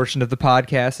advice portion of the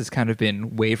podcast has kind of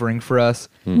been wavering for us,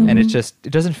 and it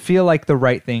doesn't feel like the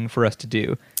right thing for us to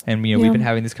do. And we've been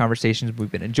having these conversations,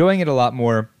 we've been enjoying it a lot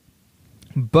more.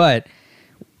 But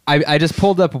I just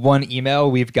pulled up one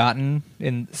email we've gotten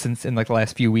in the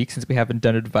last few weeks, since we haven't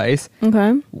done advice.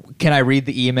 Okay. Can I read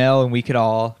the email, and we could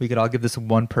all give this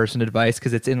one person advice,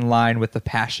 because it's in line with the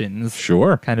passions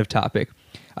kind of topic.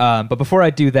 But before I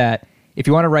do that, if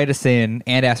you want to write us in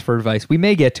and ask for advice, we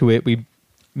may get to it. We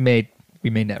may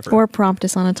never. Or prompt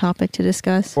us on a topic to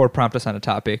discuss. You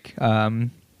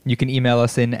can email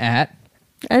us in at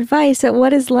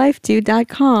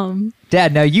advice@whatislifedude.com.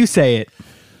 Dad, now you say it.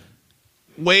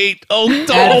 Wait, don't.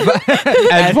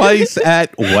 Advice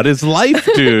at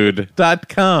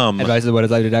whatislifedude.com. Advice at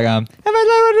whatislifedude.com.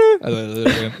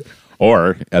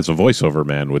 Or, as a voiceover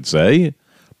man would say,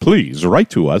 please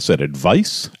write to us at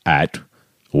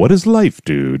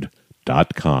advice@whatislifedude.com. All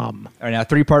right, now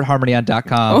 3-part harmony on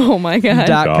 .com. Oh my God.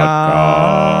 .com.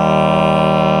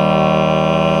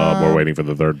 We're waiting for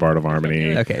the third part of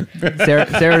harmony. Okay. Sarah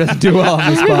doesn't do well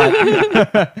on the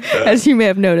spot. As you may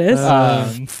have noticed.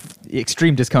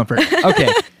 Extreme discomfort. Okay.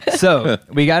 So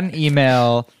we got an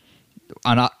email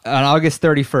on August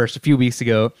 31st, a few weeks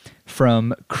ago,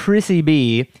 from Chrissy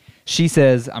B. She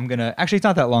says, actually, it's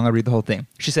not that long. I'll read the whole thing.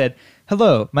 She said,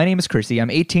 hello, my name is Chrissy. I'm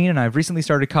 18 and I've recently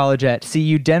started college at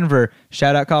CU Denver.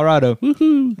 Shout out Colorado.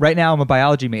 Woohoo. Right now I'm a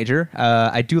biology major.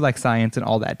 I do like science and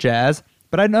all that jazz,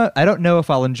 but I don't know if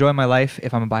I'll enjoy my life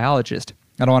if I'm a biologist.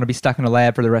 I don't want to be stuck in a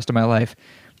lab for the rest of my life.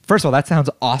 First of all, that sounds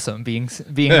awesome, being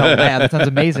in a lab. That sounds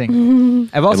amazing.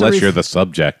 Unless you're the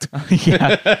subject.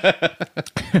 Yeah.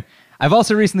 I've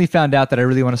also recently found out that I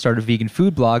really want to start a vegan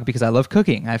food blog because I love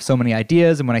cooking. I have so many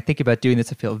ideas, and when I think about doing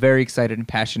this, I feel very excited and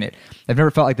passionate. I've never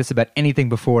felt like this about anything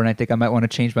before, and I think I might want to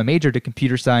change my major to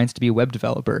computer science to be a web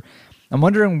developer. I'm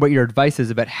wondering what your advice is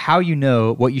about how you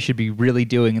know what you should be really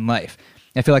doing in life.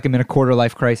 I feel like I'm in a quarter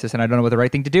life crisis and I don't know what the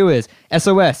right thing to do is.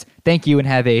 SOS. Thank you and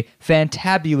have a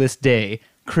fantabulous day,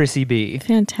 Chrissy B.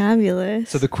 Fantabulous.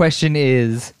 So the question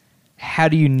is, how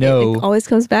do you know? It always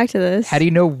comes back to this. How do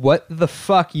you know what the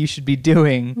fuck you should be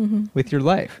doing with your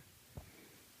life?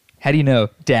 How do you know,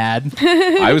 Dad?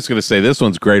 I was going to say this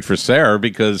one's great for Sarah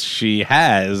because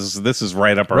this is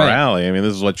right up her alley. I mean,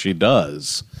 this is what she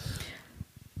does.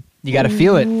 You got to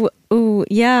feel it. Ooh,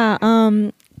 yeah.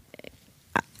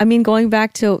 I mean, going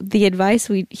back to the advice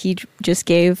he just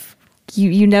gave,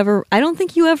 you never. I don't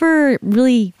think you ever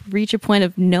really reach a point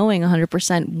of knowing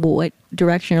 100% what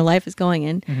direction your life is going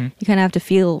in. You kind of have to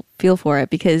feel for it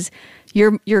because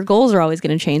your goals are always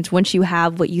going to change. Once you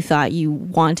have what you thought you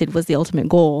wanted was the ultimate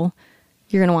goal,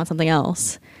 you're going to want something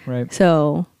else. Right.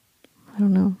 So, I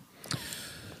don't know.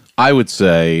 I would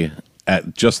say,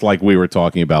 just like we were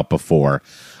talking about before,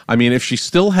 I mean, if she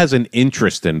still has an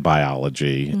interest in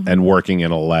biology and working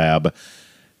in a lab,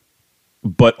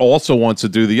 but also wants to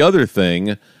do the other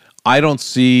thing, I don't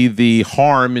see the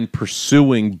harm in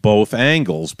pursuing both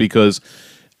angles because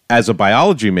as a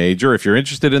biology major, if you're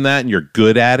interested in that and you're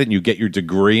good at it and you get your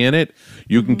degree in it,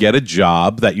 you can get a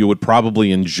job that you would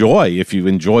probably enjoy if you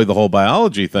enjoy the whole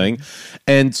biology thing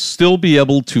and still be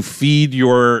able to feed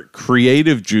your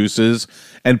creative juices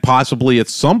and possibly at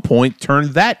some point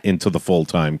turn that into the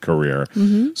full-time career.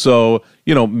 So,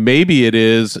 maybe it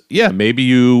is, maybe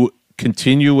you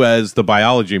continue as the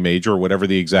biology major or whatever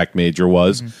the exact major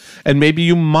was, and maybe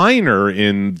you minor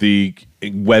in the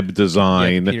web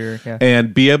design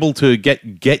and be able to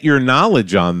get your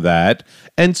knowledge on that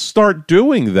and start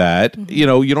doing that. You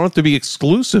don't have to be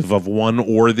exclusive of one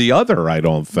or the other, I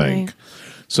don't think. Right.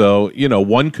 So,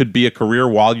 one could be a career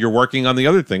while you're working on the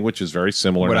other thing, which is very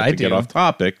similar, not to get off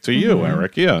topic, to you,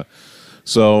 Eric. Yeah.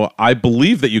 So I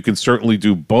believe that you can certainly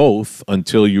do both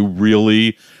until you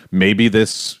really, maybe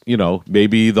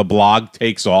the blog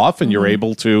takes off and you're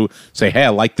able to say, hey, I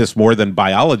like this more than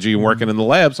biology and working in the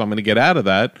lab, so I'm going to get out of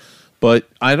that. But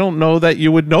I don't know that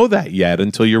you would know that yet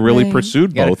until you really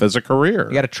pursued both as a career.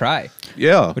 You got to try.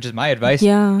 Yeah. Which is my advice.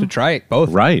 Yeah. To try it both.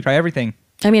 Right. Try everything.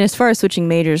 I mean, as far as switching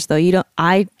majors, though,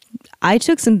 I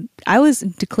was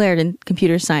declared in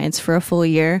computer science for a full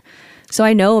year. So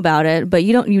I know about it, but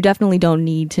you definitely don't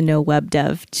need to know web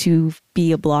dev to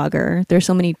be a blogger. There's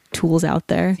so many tools out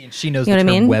there. She knows You know the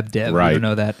what I term mean? web dev. Right. You don't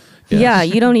know that. Yeah,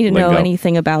 you don't need to know Lingo.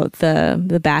 anything about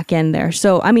the back end there.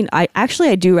 So, I mean, I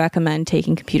do recommend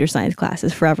taking computer science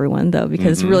classes for everyone, though,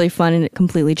 because it's really fun and it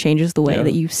completely changes the way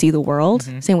that you see the world.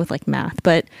 Same with like math.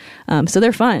 But so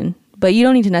they're fun. But you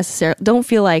don't need to don't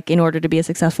feel like in order to be a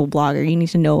successful blogger, you need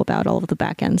to know about all of the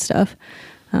back end stuff.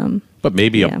 But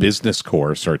maybe a business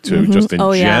course or two, just in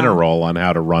general on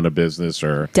how to run a business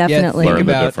or definitely. learn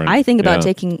the different. I think about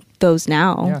taking those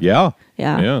now. Yeah.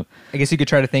 I guess you could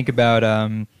try to think about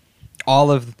all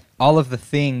of the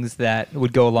things that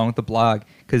would go along with the blog,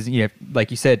 because like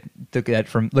you said, look at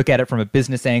it from a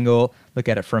business angle, look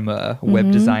at it from a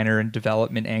web designer and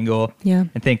development angle,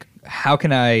 and think, how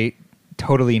can I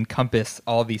totally encompass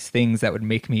all these things that would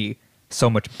make me so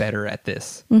much better at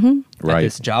this, at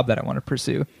this job that I want to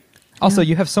pursue. Also,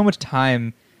 you have so much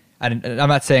time. I'm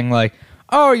not saying like,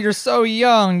 oh, you're so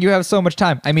young, you have so much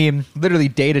time. I mean, literally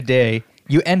day to day,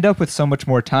 you end up with so much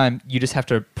more time. You just have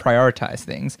to prioritize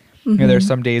things. There's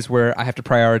some days where I have to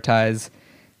prioritize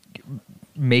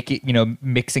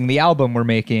mixing the album we're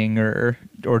making or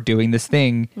doing this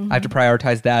thing. I have to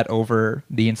prioritize that over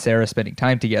me and Sarah spending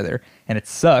time together, and it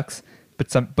sucks.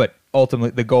 But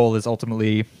ultimately, the goal is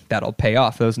that'll pay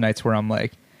off. Those nights where I'm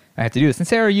like, I have to do this, and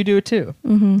Sarah, you do it too.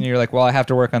 And you're like, well, I have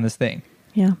to work on this thing.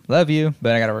 Yeah. Love you,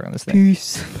 but I got to work on this thing.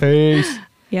 Peace.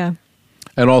 Yeah.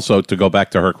 And also, to go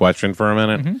back to her question for a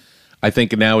minute, I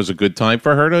think now is a good time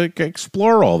for her to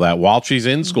explore all that while she's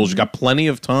in school. She's got plenty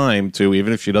of time to,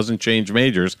 even if she doesn't change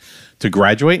majors, to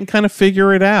graduate and kind of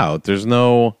figure it out. There's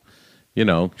no,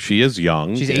 she is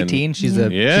young. She's 18. She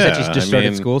just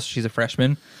started school. So she's a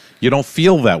freshman. You don't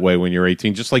feel that way when you're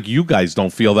 18, just like you guys don't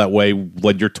feel that way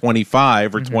when you're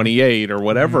 25 or 28 or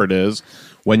whatever it is.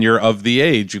 When you're of the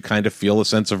age, you kind of feel a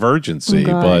sense of urgency.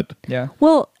 But yeah.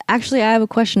 Well, actually, I have a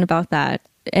question about that.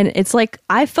 And it's like,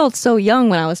 I felt so young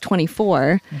when I was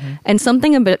 24 and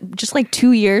something about just like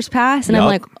 2 years passed and I'm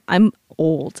like, I'm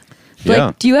old.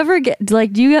 Like, do you ever get,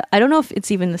 like, I don't know if it's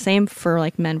even the same for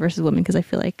like men versus women, because I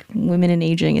feel like women in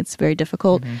aging, it's very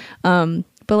difficult. But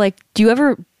like, do you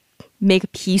ever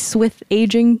make peace with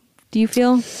aging, do you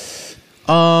feel?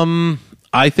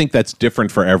 I think that's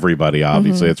different for everybody,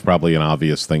 obviously. It's probably an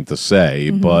obvious thing to say,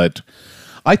 but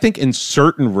I think in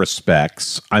certain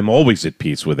respects, I'm always at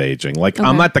peace with aging. Like,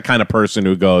 I'm not the kind of person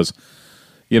who goes,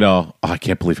 I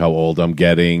can't believe how old I'm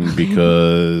getting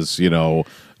because,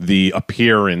 the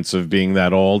appearance of being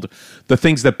that old. The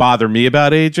things that bother me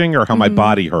about aging are how my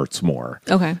body hurts more.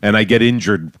 Okay. And I get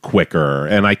injured quicker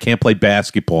and I can't play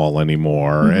basketball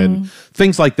anymore. And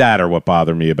things like that are what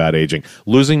bother me about aging.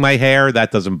 Losing my hair, that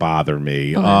doesn't bother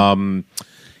me. Okay.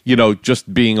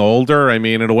 Just being older, I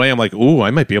mean, in a way, I'm like, ooh,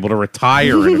 I might be able to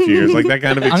retire in a few years. Like that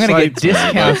kind of excites I'm going to get me.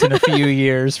 discounts in a few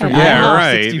years from Yeah,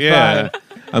 right. 65. Yeah.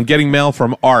 I'm getting mail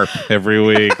from ARP every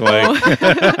week. Like,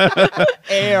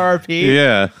 AARP?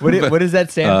 yeah. What does that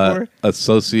stand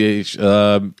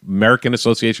for? American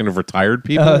Association of Retired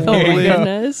People. Oh, Oh there my you go.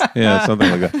 goodness. Yeah, something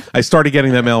like that. I started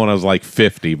getting that mail when I was like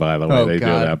 50, by the way. Oh, They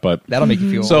God. do that. But That'll make you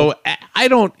feel so old.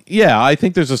 I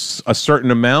think there's a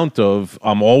certain amount of,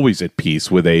 I'm always at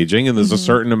peace with aging, and there's a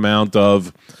certain amount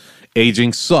of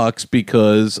aging sucks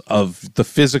because of the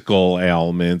physical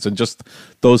ailments and just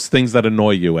those things that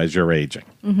annoy you as you're aging.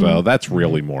 So that's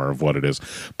really more of what it is.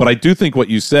 But I do think what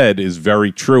you said is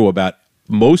very true about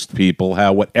most people,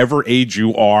 how whatever age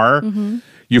you are,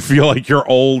 you feel like you're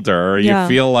older. Yeah. You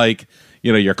feel like,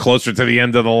 you're closer to the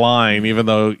end of the line, even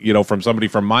though, from somebody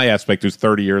from my aspect who's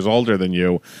 30 years older than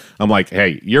you, I'm like,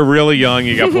 hey, you're really young.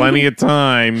 You got plenty of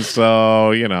time. So,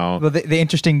 Well, the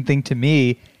interesting thing to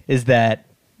me is that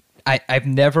I've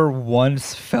never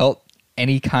once felt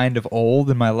any kind of old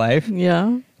in my life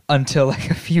Yeah. until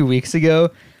like a few weeks ago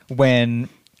when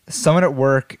someone at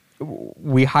work,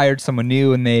 we hired someone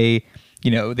new and they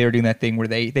were doing that thing where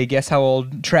they guess how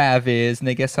old Trav is and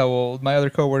they guess how old my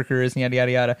other coworker is and yada,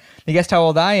 yada, yada. They guessed how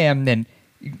old I am. And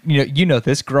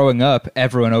this growing up,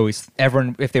 everyone,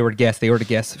 if they were to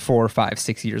guess 4, 5,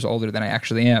 6 years older than I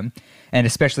actually am. And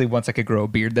especially once I could grow a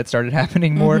beard, that started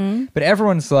happening more. But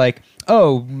everyone's like,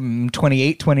 oh,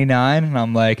 28, 29. And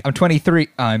I'm like, I'm 23.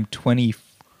 I'm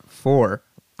 24.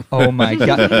 Oh my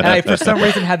God. And I, for some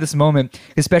reason, had this moment,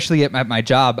 especially at my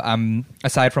job,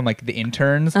 aside from like the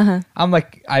interns, I'm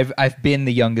like, I've been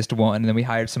the youngest one. And then we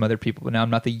hired some other people, but now I'm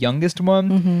not the youngest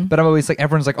one. But I'm always like,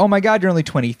 everyone's like, oh my God, you're only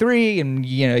 23. And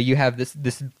you have this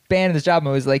band in this job. I'm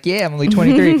always like, yeah, I'm only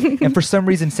 23. And for some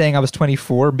reason, saying I was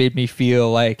 24 made me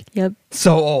feel like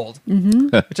so old,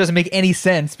 which doesn't make any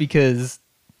sense because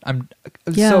I'm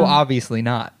so obviously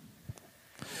not.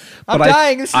 I'm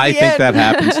dying. This is I the think end. that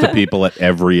happens to people at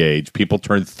every age. People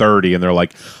turn 30 and they're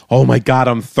like, oh my God,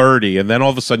 I'm 30. And then all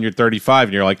of a sudden you're 35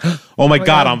 and you're like, oh my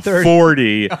God, I'm 30.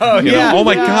 40. Oh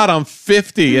my yeah. God, I'm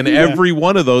 50. And every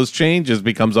one of those changes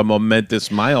becomes a momentous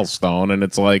milestone. And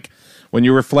it's like, when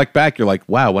you reflect back, you're like,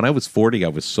 wow, when I was 40, I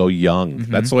was so young.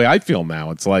 That's the way I feel now.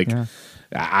 It's like,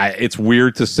 it's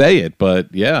weird to say it,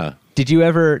 but yeah. Do we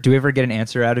ever get an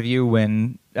answer out of you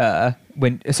when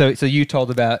so you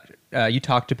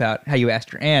talked about how you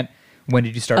asked your aunt, when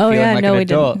did you start feeling like an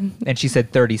adult? And she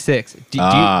said 36.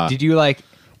 Did you like,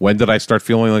 when did I start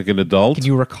feeling like an adult? can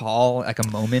you recall like a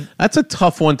moment? That's a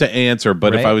tough one to answer,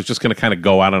 but if Right. I was just going to kind of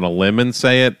go out on a limb and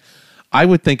say it, I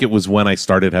would think it was when I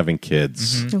started having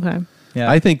kids. Okay. Yeah.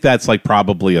 I think that's like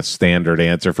probably a standard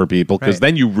answer for people because Right.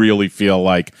 then you really feel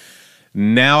like,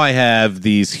 now I have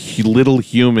these little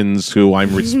humans who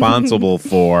I'm responsible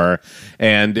for,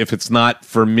 and if it's not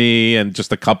for me and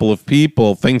just a couple of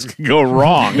people, things can go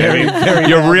wrong. I mean,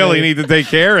 you really need to take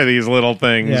care of these little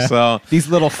things. Yeah. So, These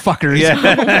little fuckers.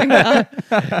 yeah.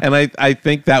 And I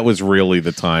think that was really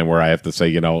the time where I have to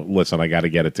say, listen, I got to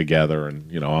get it together, and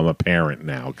I'm a parent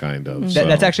now, kind of. So.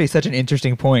 That's actually such an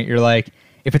interesting point. You're like,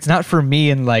 if it's not for me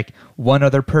and like one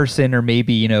other person or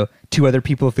maybe, 2 other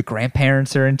people if the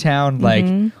grandparents are in town, like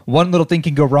one little thing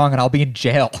can go wrong and I'll be in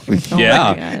jail.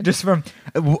 Yeah. Just from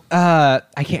I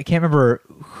can't remember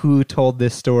who told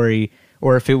this story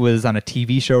or if it was on a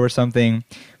TV show or something,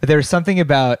 but there was something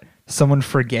about someone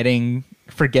forgetting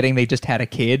they just had a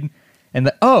kid. And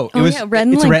it was Rhett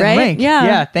and it's Link, Rhett and right? Link. Yeah.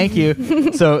 Yeah, thank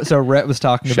you. So Rhett was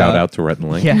talking Shout about out to Rhett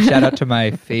and Link. Yeah, shout out to my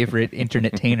favorite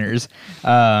internet tainers.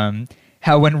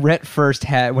 How when Rhett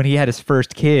when he had his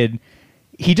first kid,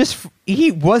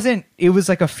 he wasn't, it was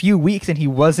like a few weeks and he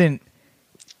wasn't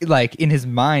like in his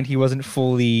mind, he wasn't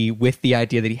fully with the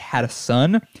idea that he had a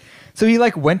son. So he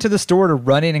like went to the store to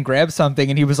run in and grab something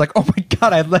and he was like, oh my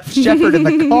God, I left Shepard in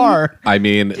the car. I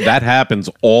mean, that happens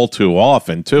all too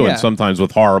often, too, Yeah. and sometimes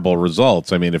with horrible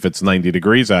results. I mean, if it's 90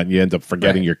 degrees out and you end up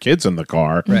forgetting Right. your kids in the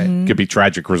car, Right. it could be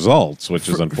tragic results, which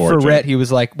is unfortunate. For Rhett, he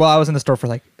was like, well, I was in the store for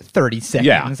like 30 seconds.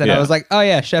 Yeah, and yeah. I was like, oh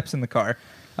yeah, Shep's in the car.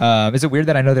 Is it weird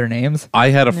that I know their names? I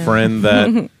had a friend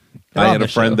that on the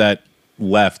show. that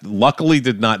left. Luckily,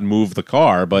 did not move the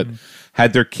car, but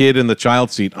had their kid in the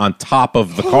child seat on top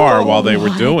of the car while they were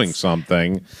doing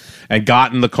something, and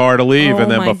got in the car to leave, and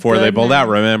then my before they pulled out,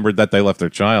 goodness. remembered that they left their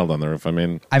child on the roof. I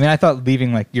mean, I thought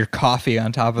leaving like your coffee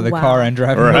on top of the Wow. car and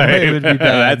driving away right? would be bad.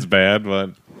 That's bad,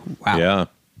 but Wow.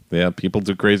 yeah, people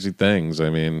do crazy things. I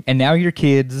mean. And now your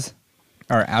kids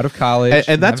are out of college.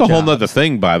 And that's a have whole jobs. nother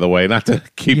thing, by the way, not to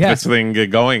keep Yeah. this thing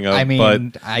going. I mean,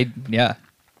 but yeah.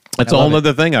 it's I a whole love it.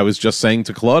 other thing. I was just saying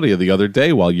to Claudia the other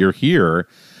day while you're here,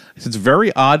 it's a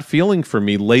very odd feeling for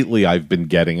me lately I've been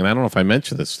getting, and I don't know if I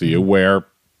mentioned this to you, where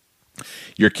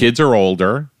your kids are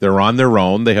older, they're on their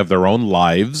own, they have their own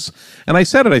lives. And I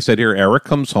said, here, Eric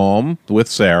comes home with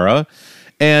Sarah,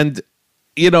 and,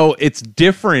 it's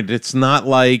different. It's not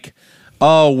like,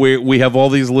 oh, we have all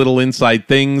these little inside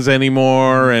things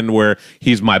anymore, and where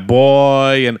he's my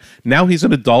boy, and now he's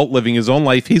an adult living his own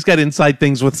life. He's got inside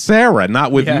things with Sarah,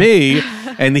 not with Yeah. me,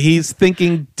 and he's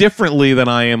thinking differently than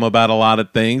I am about a lot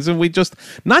of things. And we just,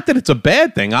 not that it's a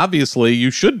bad thing. Obviously, you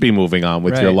should be moving on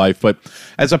with your Right. life, but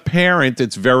as a parent,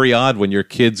 it's very odd when your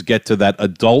kids get to that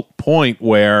adult point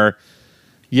where,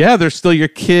 yeah, they're still your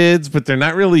kids, but they're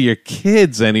not really your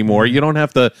kids anymore. You don't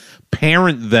have to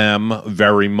parent them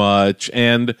very much,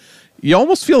 and you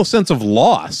almost feel a sense of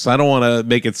loss. I don't want to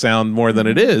make it sound more than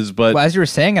it is, but Well, as you were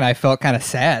saying it, I felt kind of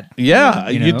sad. yeah,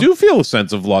 you you know? do feel a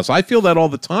sense of loss. I feel that all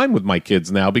the time with my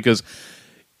kids now because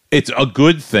it's a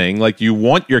good thing. Like, you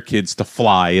want your kids to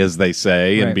fly, as they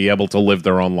say, and Right. be able to live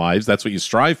their own lives. That's what you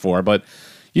strive for. But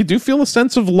you do feel a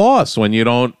sense of loss when you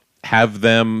don't have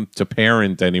them to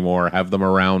parent anymore, have them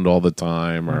around all the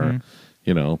time, or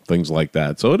things like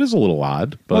that. So it is a little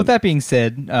odd. But Well, with that being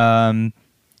said, well,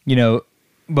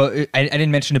 I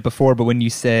didn't mention it before, but when you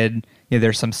said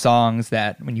there's some songs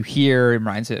that when you hear, it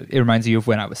reminds you of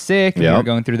when I was sick and you were Yep.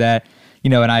 going through that,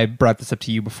 and I brought this up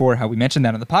to you before, how we mentioned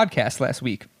that on the podcast last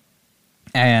week,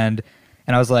 and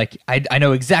I was like, I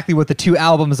know exactly what the two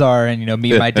albums are, and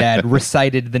me and my dad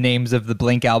recited the names of the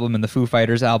Blink album and the Foo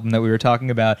Fighters album that we were talking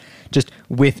about, just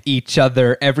with each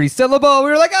other, every syllable. We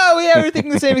were like, oh yeah, we're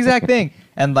thinking the same exact thing,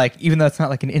 and like, even though it's not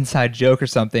like an inside joke or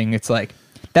something, it's like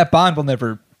that bond will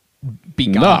never be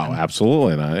no, gone.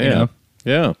 absolutely not. Yeah, know?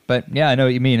 yeah, But yeah, I know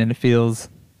what you mean, and it feels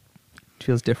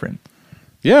different.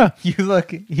 yeah. You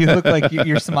look like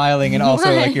you're smiling and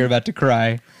also like you're about to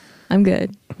cry. I'm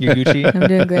good. You're Gucci. I'm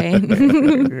doing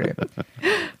great. Great.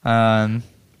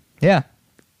 Yeah.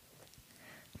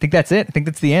 I think that's it. I think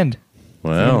that's the end. That's the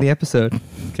end Wow. of the episode.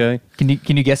 Okay. Can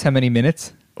you guess how many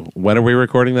minutes? When are we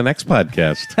recording the next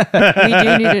podcast? We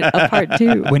do need a part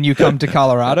 2. When you come to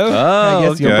Colorado, I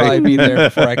guess you'll okay. probably be there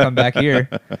before I come back here.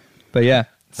 But yeah,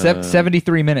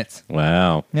 73 minutes.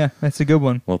 Wow. Yeah, that's a good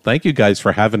one. Well, thank you guys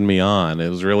for having me on. It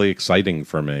was really exciting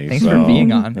for me. Thanks for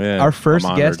being on. yeah, Our first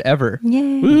I'm guest honored. ever.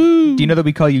 Yay. Woo. Do you know that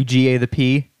we call you GA the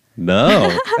P?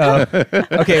 No.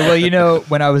 Okay, well,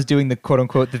 when I was doing the quote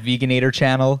unquote the Veganator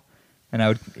channel, and I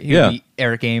would it would Yeah. be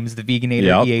Eric Ames, the Veganator,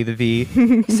 Yep. EA the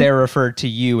V. Sarah referred to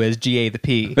you as GA the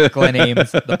P. Glenn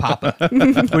Ames, the Papa.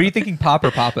 Were you thinking Pop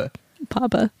or Papa?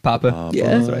 Papa. Papa.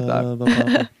 Yeah. That's what I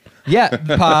thought. Yeah,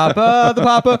 Papa, the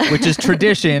Papa, which is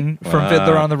tradition from Wow.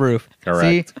 Fiddler on the Roof.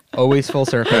 Correct. See, always full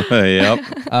circle. Yep.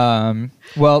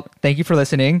 Well, thank you for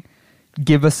listening.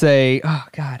 Give us oh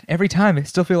God, every time I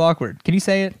still feel awkward. Can you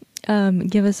say it?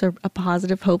 Give us a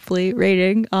positive, hopefully,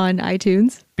 rating on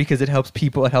iTunes. Because it helps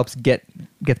people. It helps get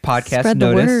podcasts Spread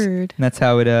the noticed. word. And that's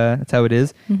how it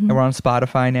is. And we're on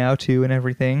Spotify now too, and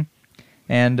everything.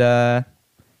 And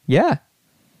yeah,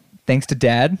 thanks to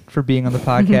Dad for being on the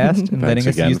podcast and letting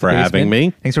us again use the for having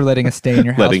basement. me. Thanks for letting us stay in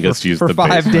your house Letting us use for the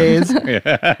 5 days.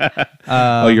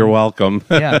 Oh, you're welcome.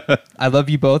 Yeah, I love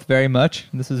you both very much.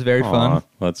 This was very Aw, fun.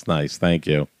 that's nice. Thank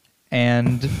you.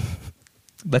 And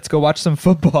let's go watch some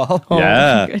football.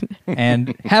 Yeah. Good.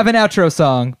 And have an outro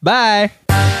song. Bye.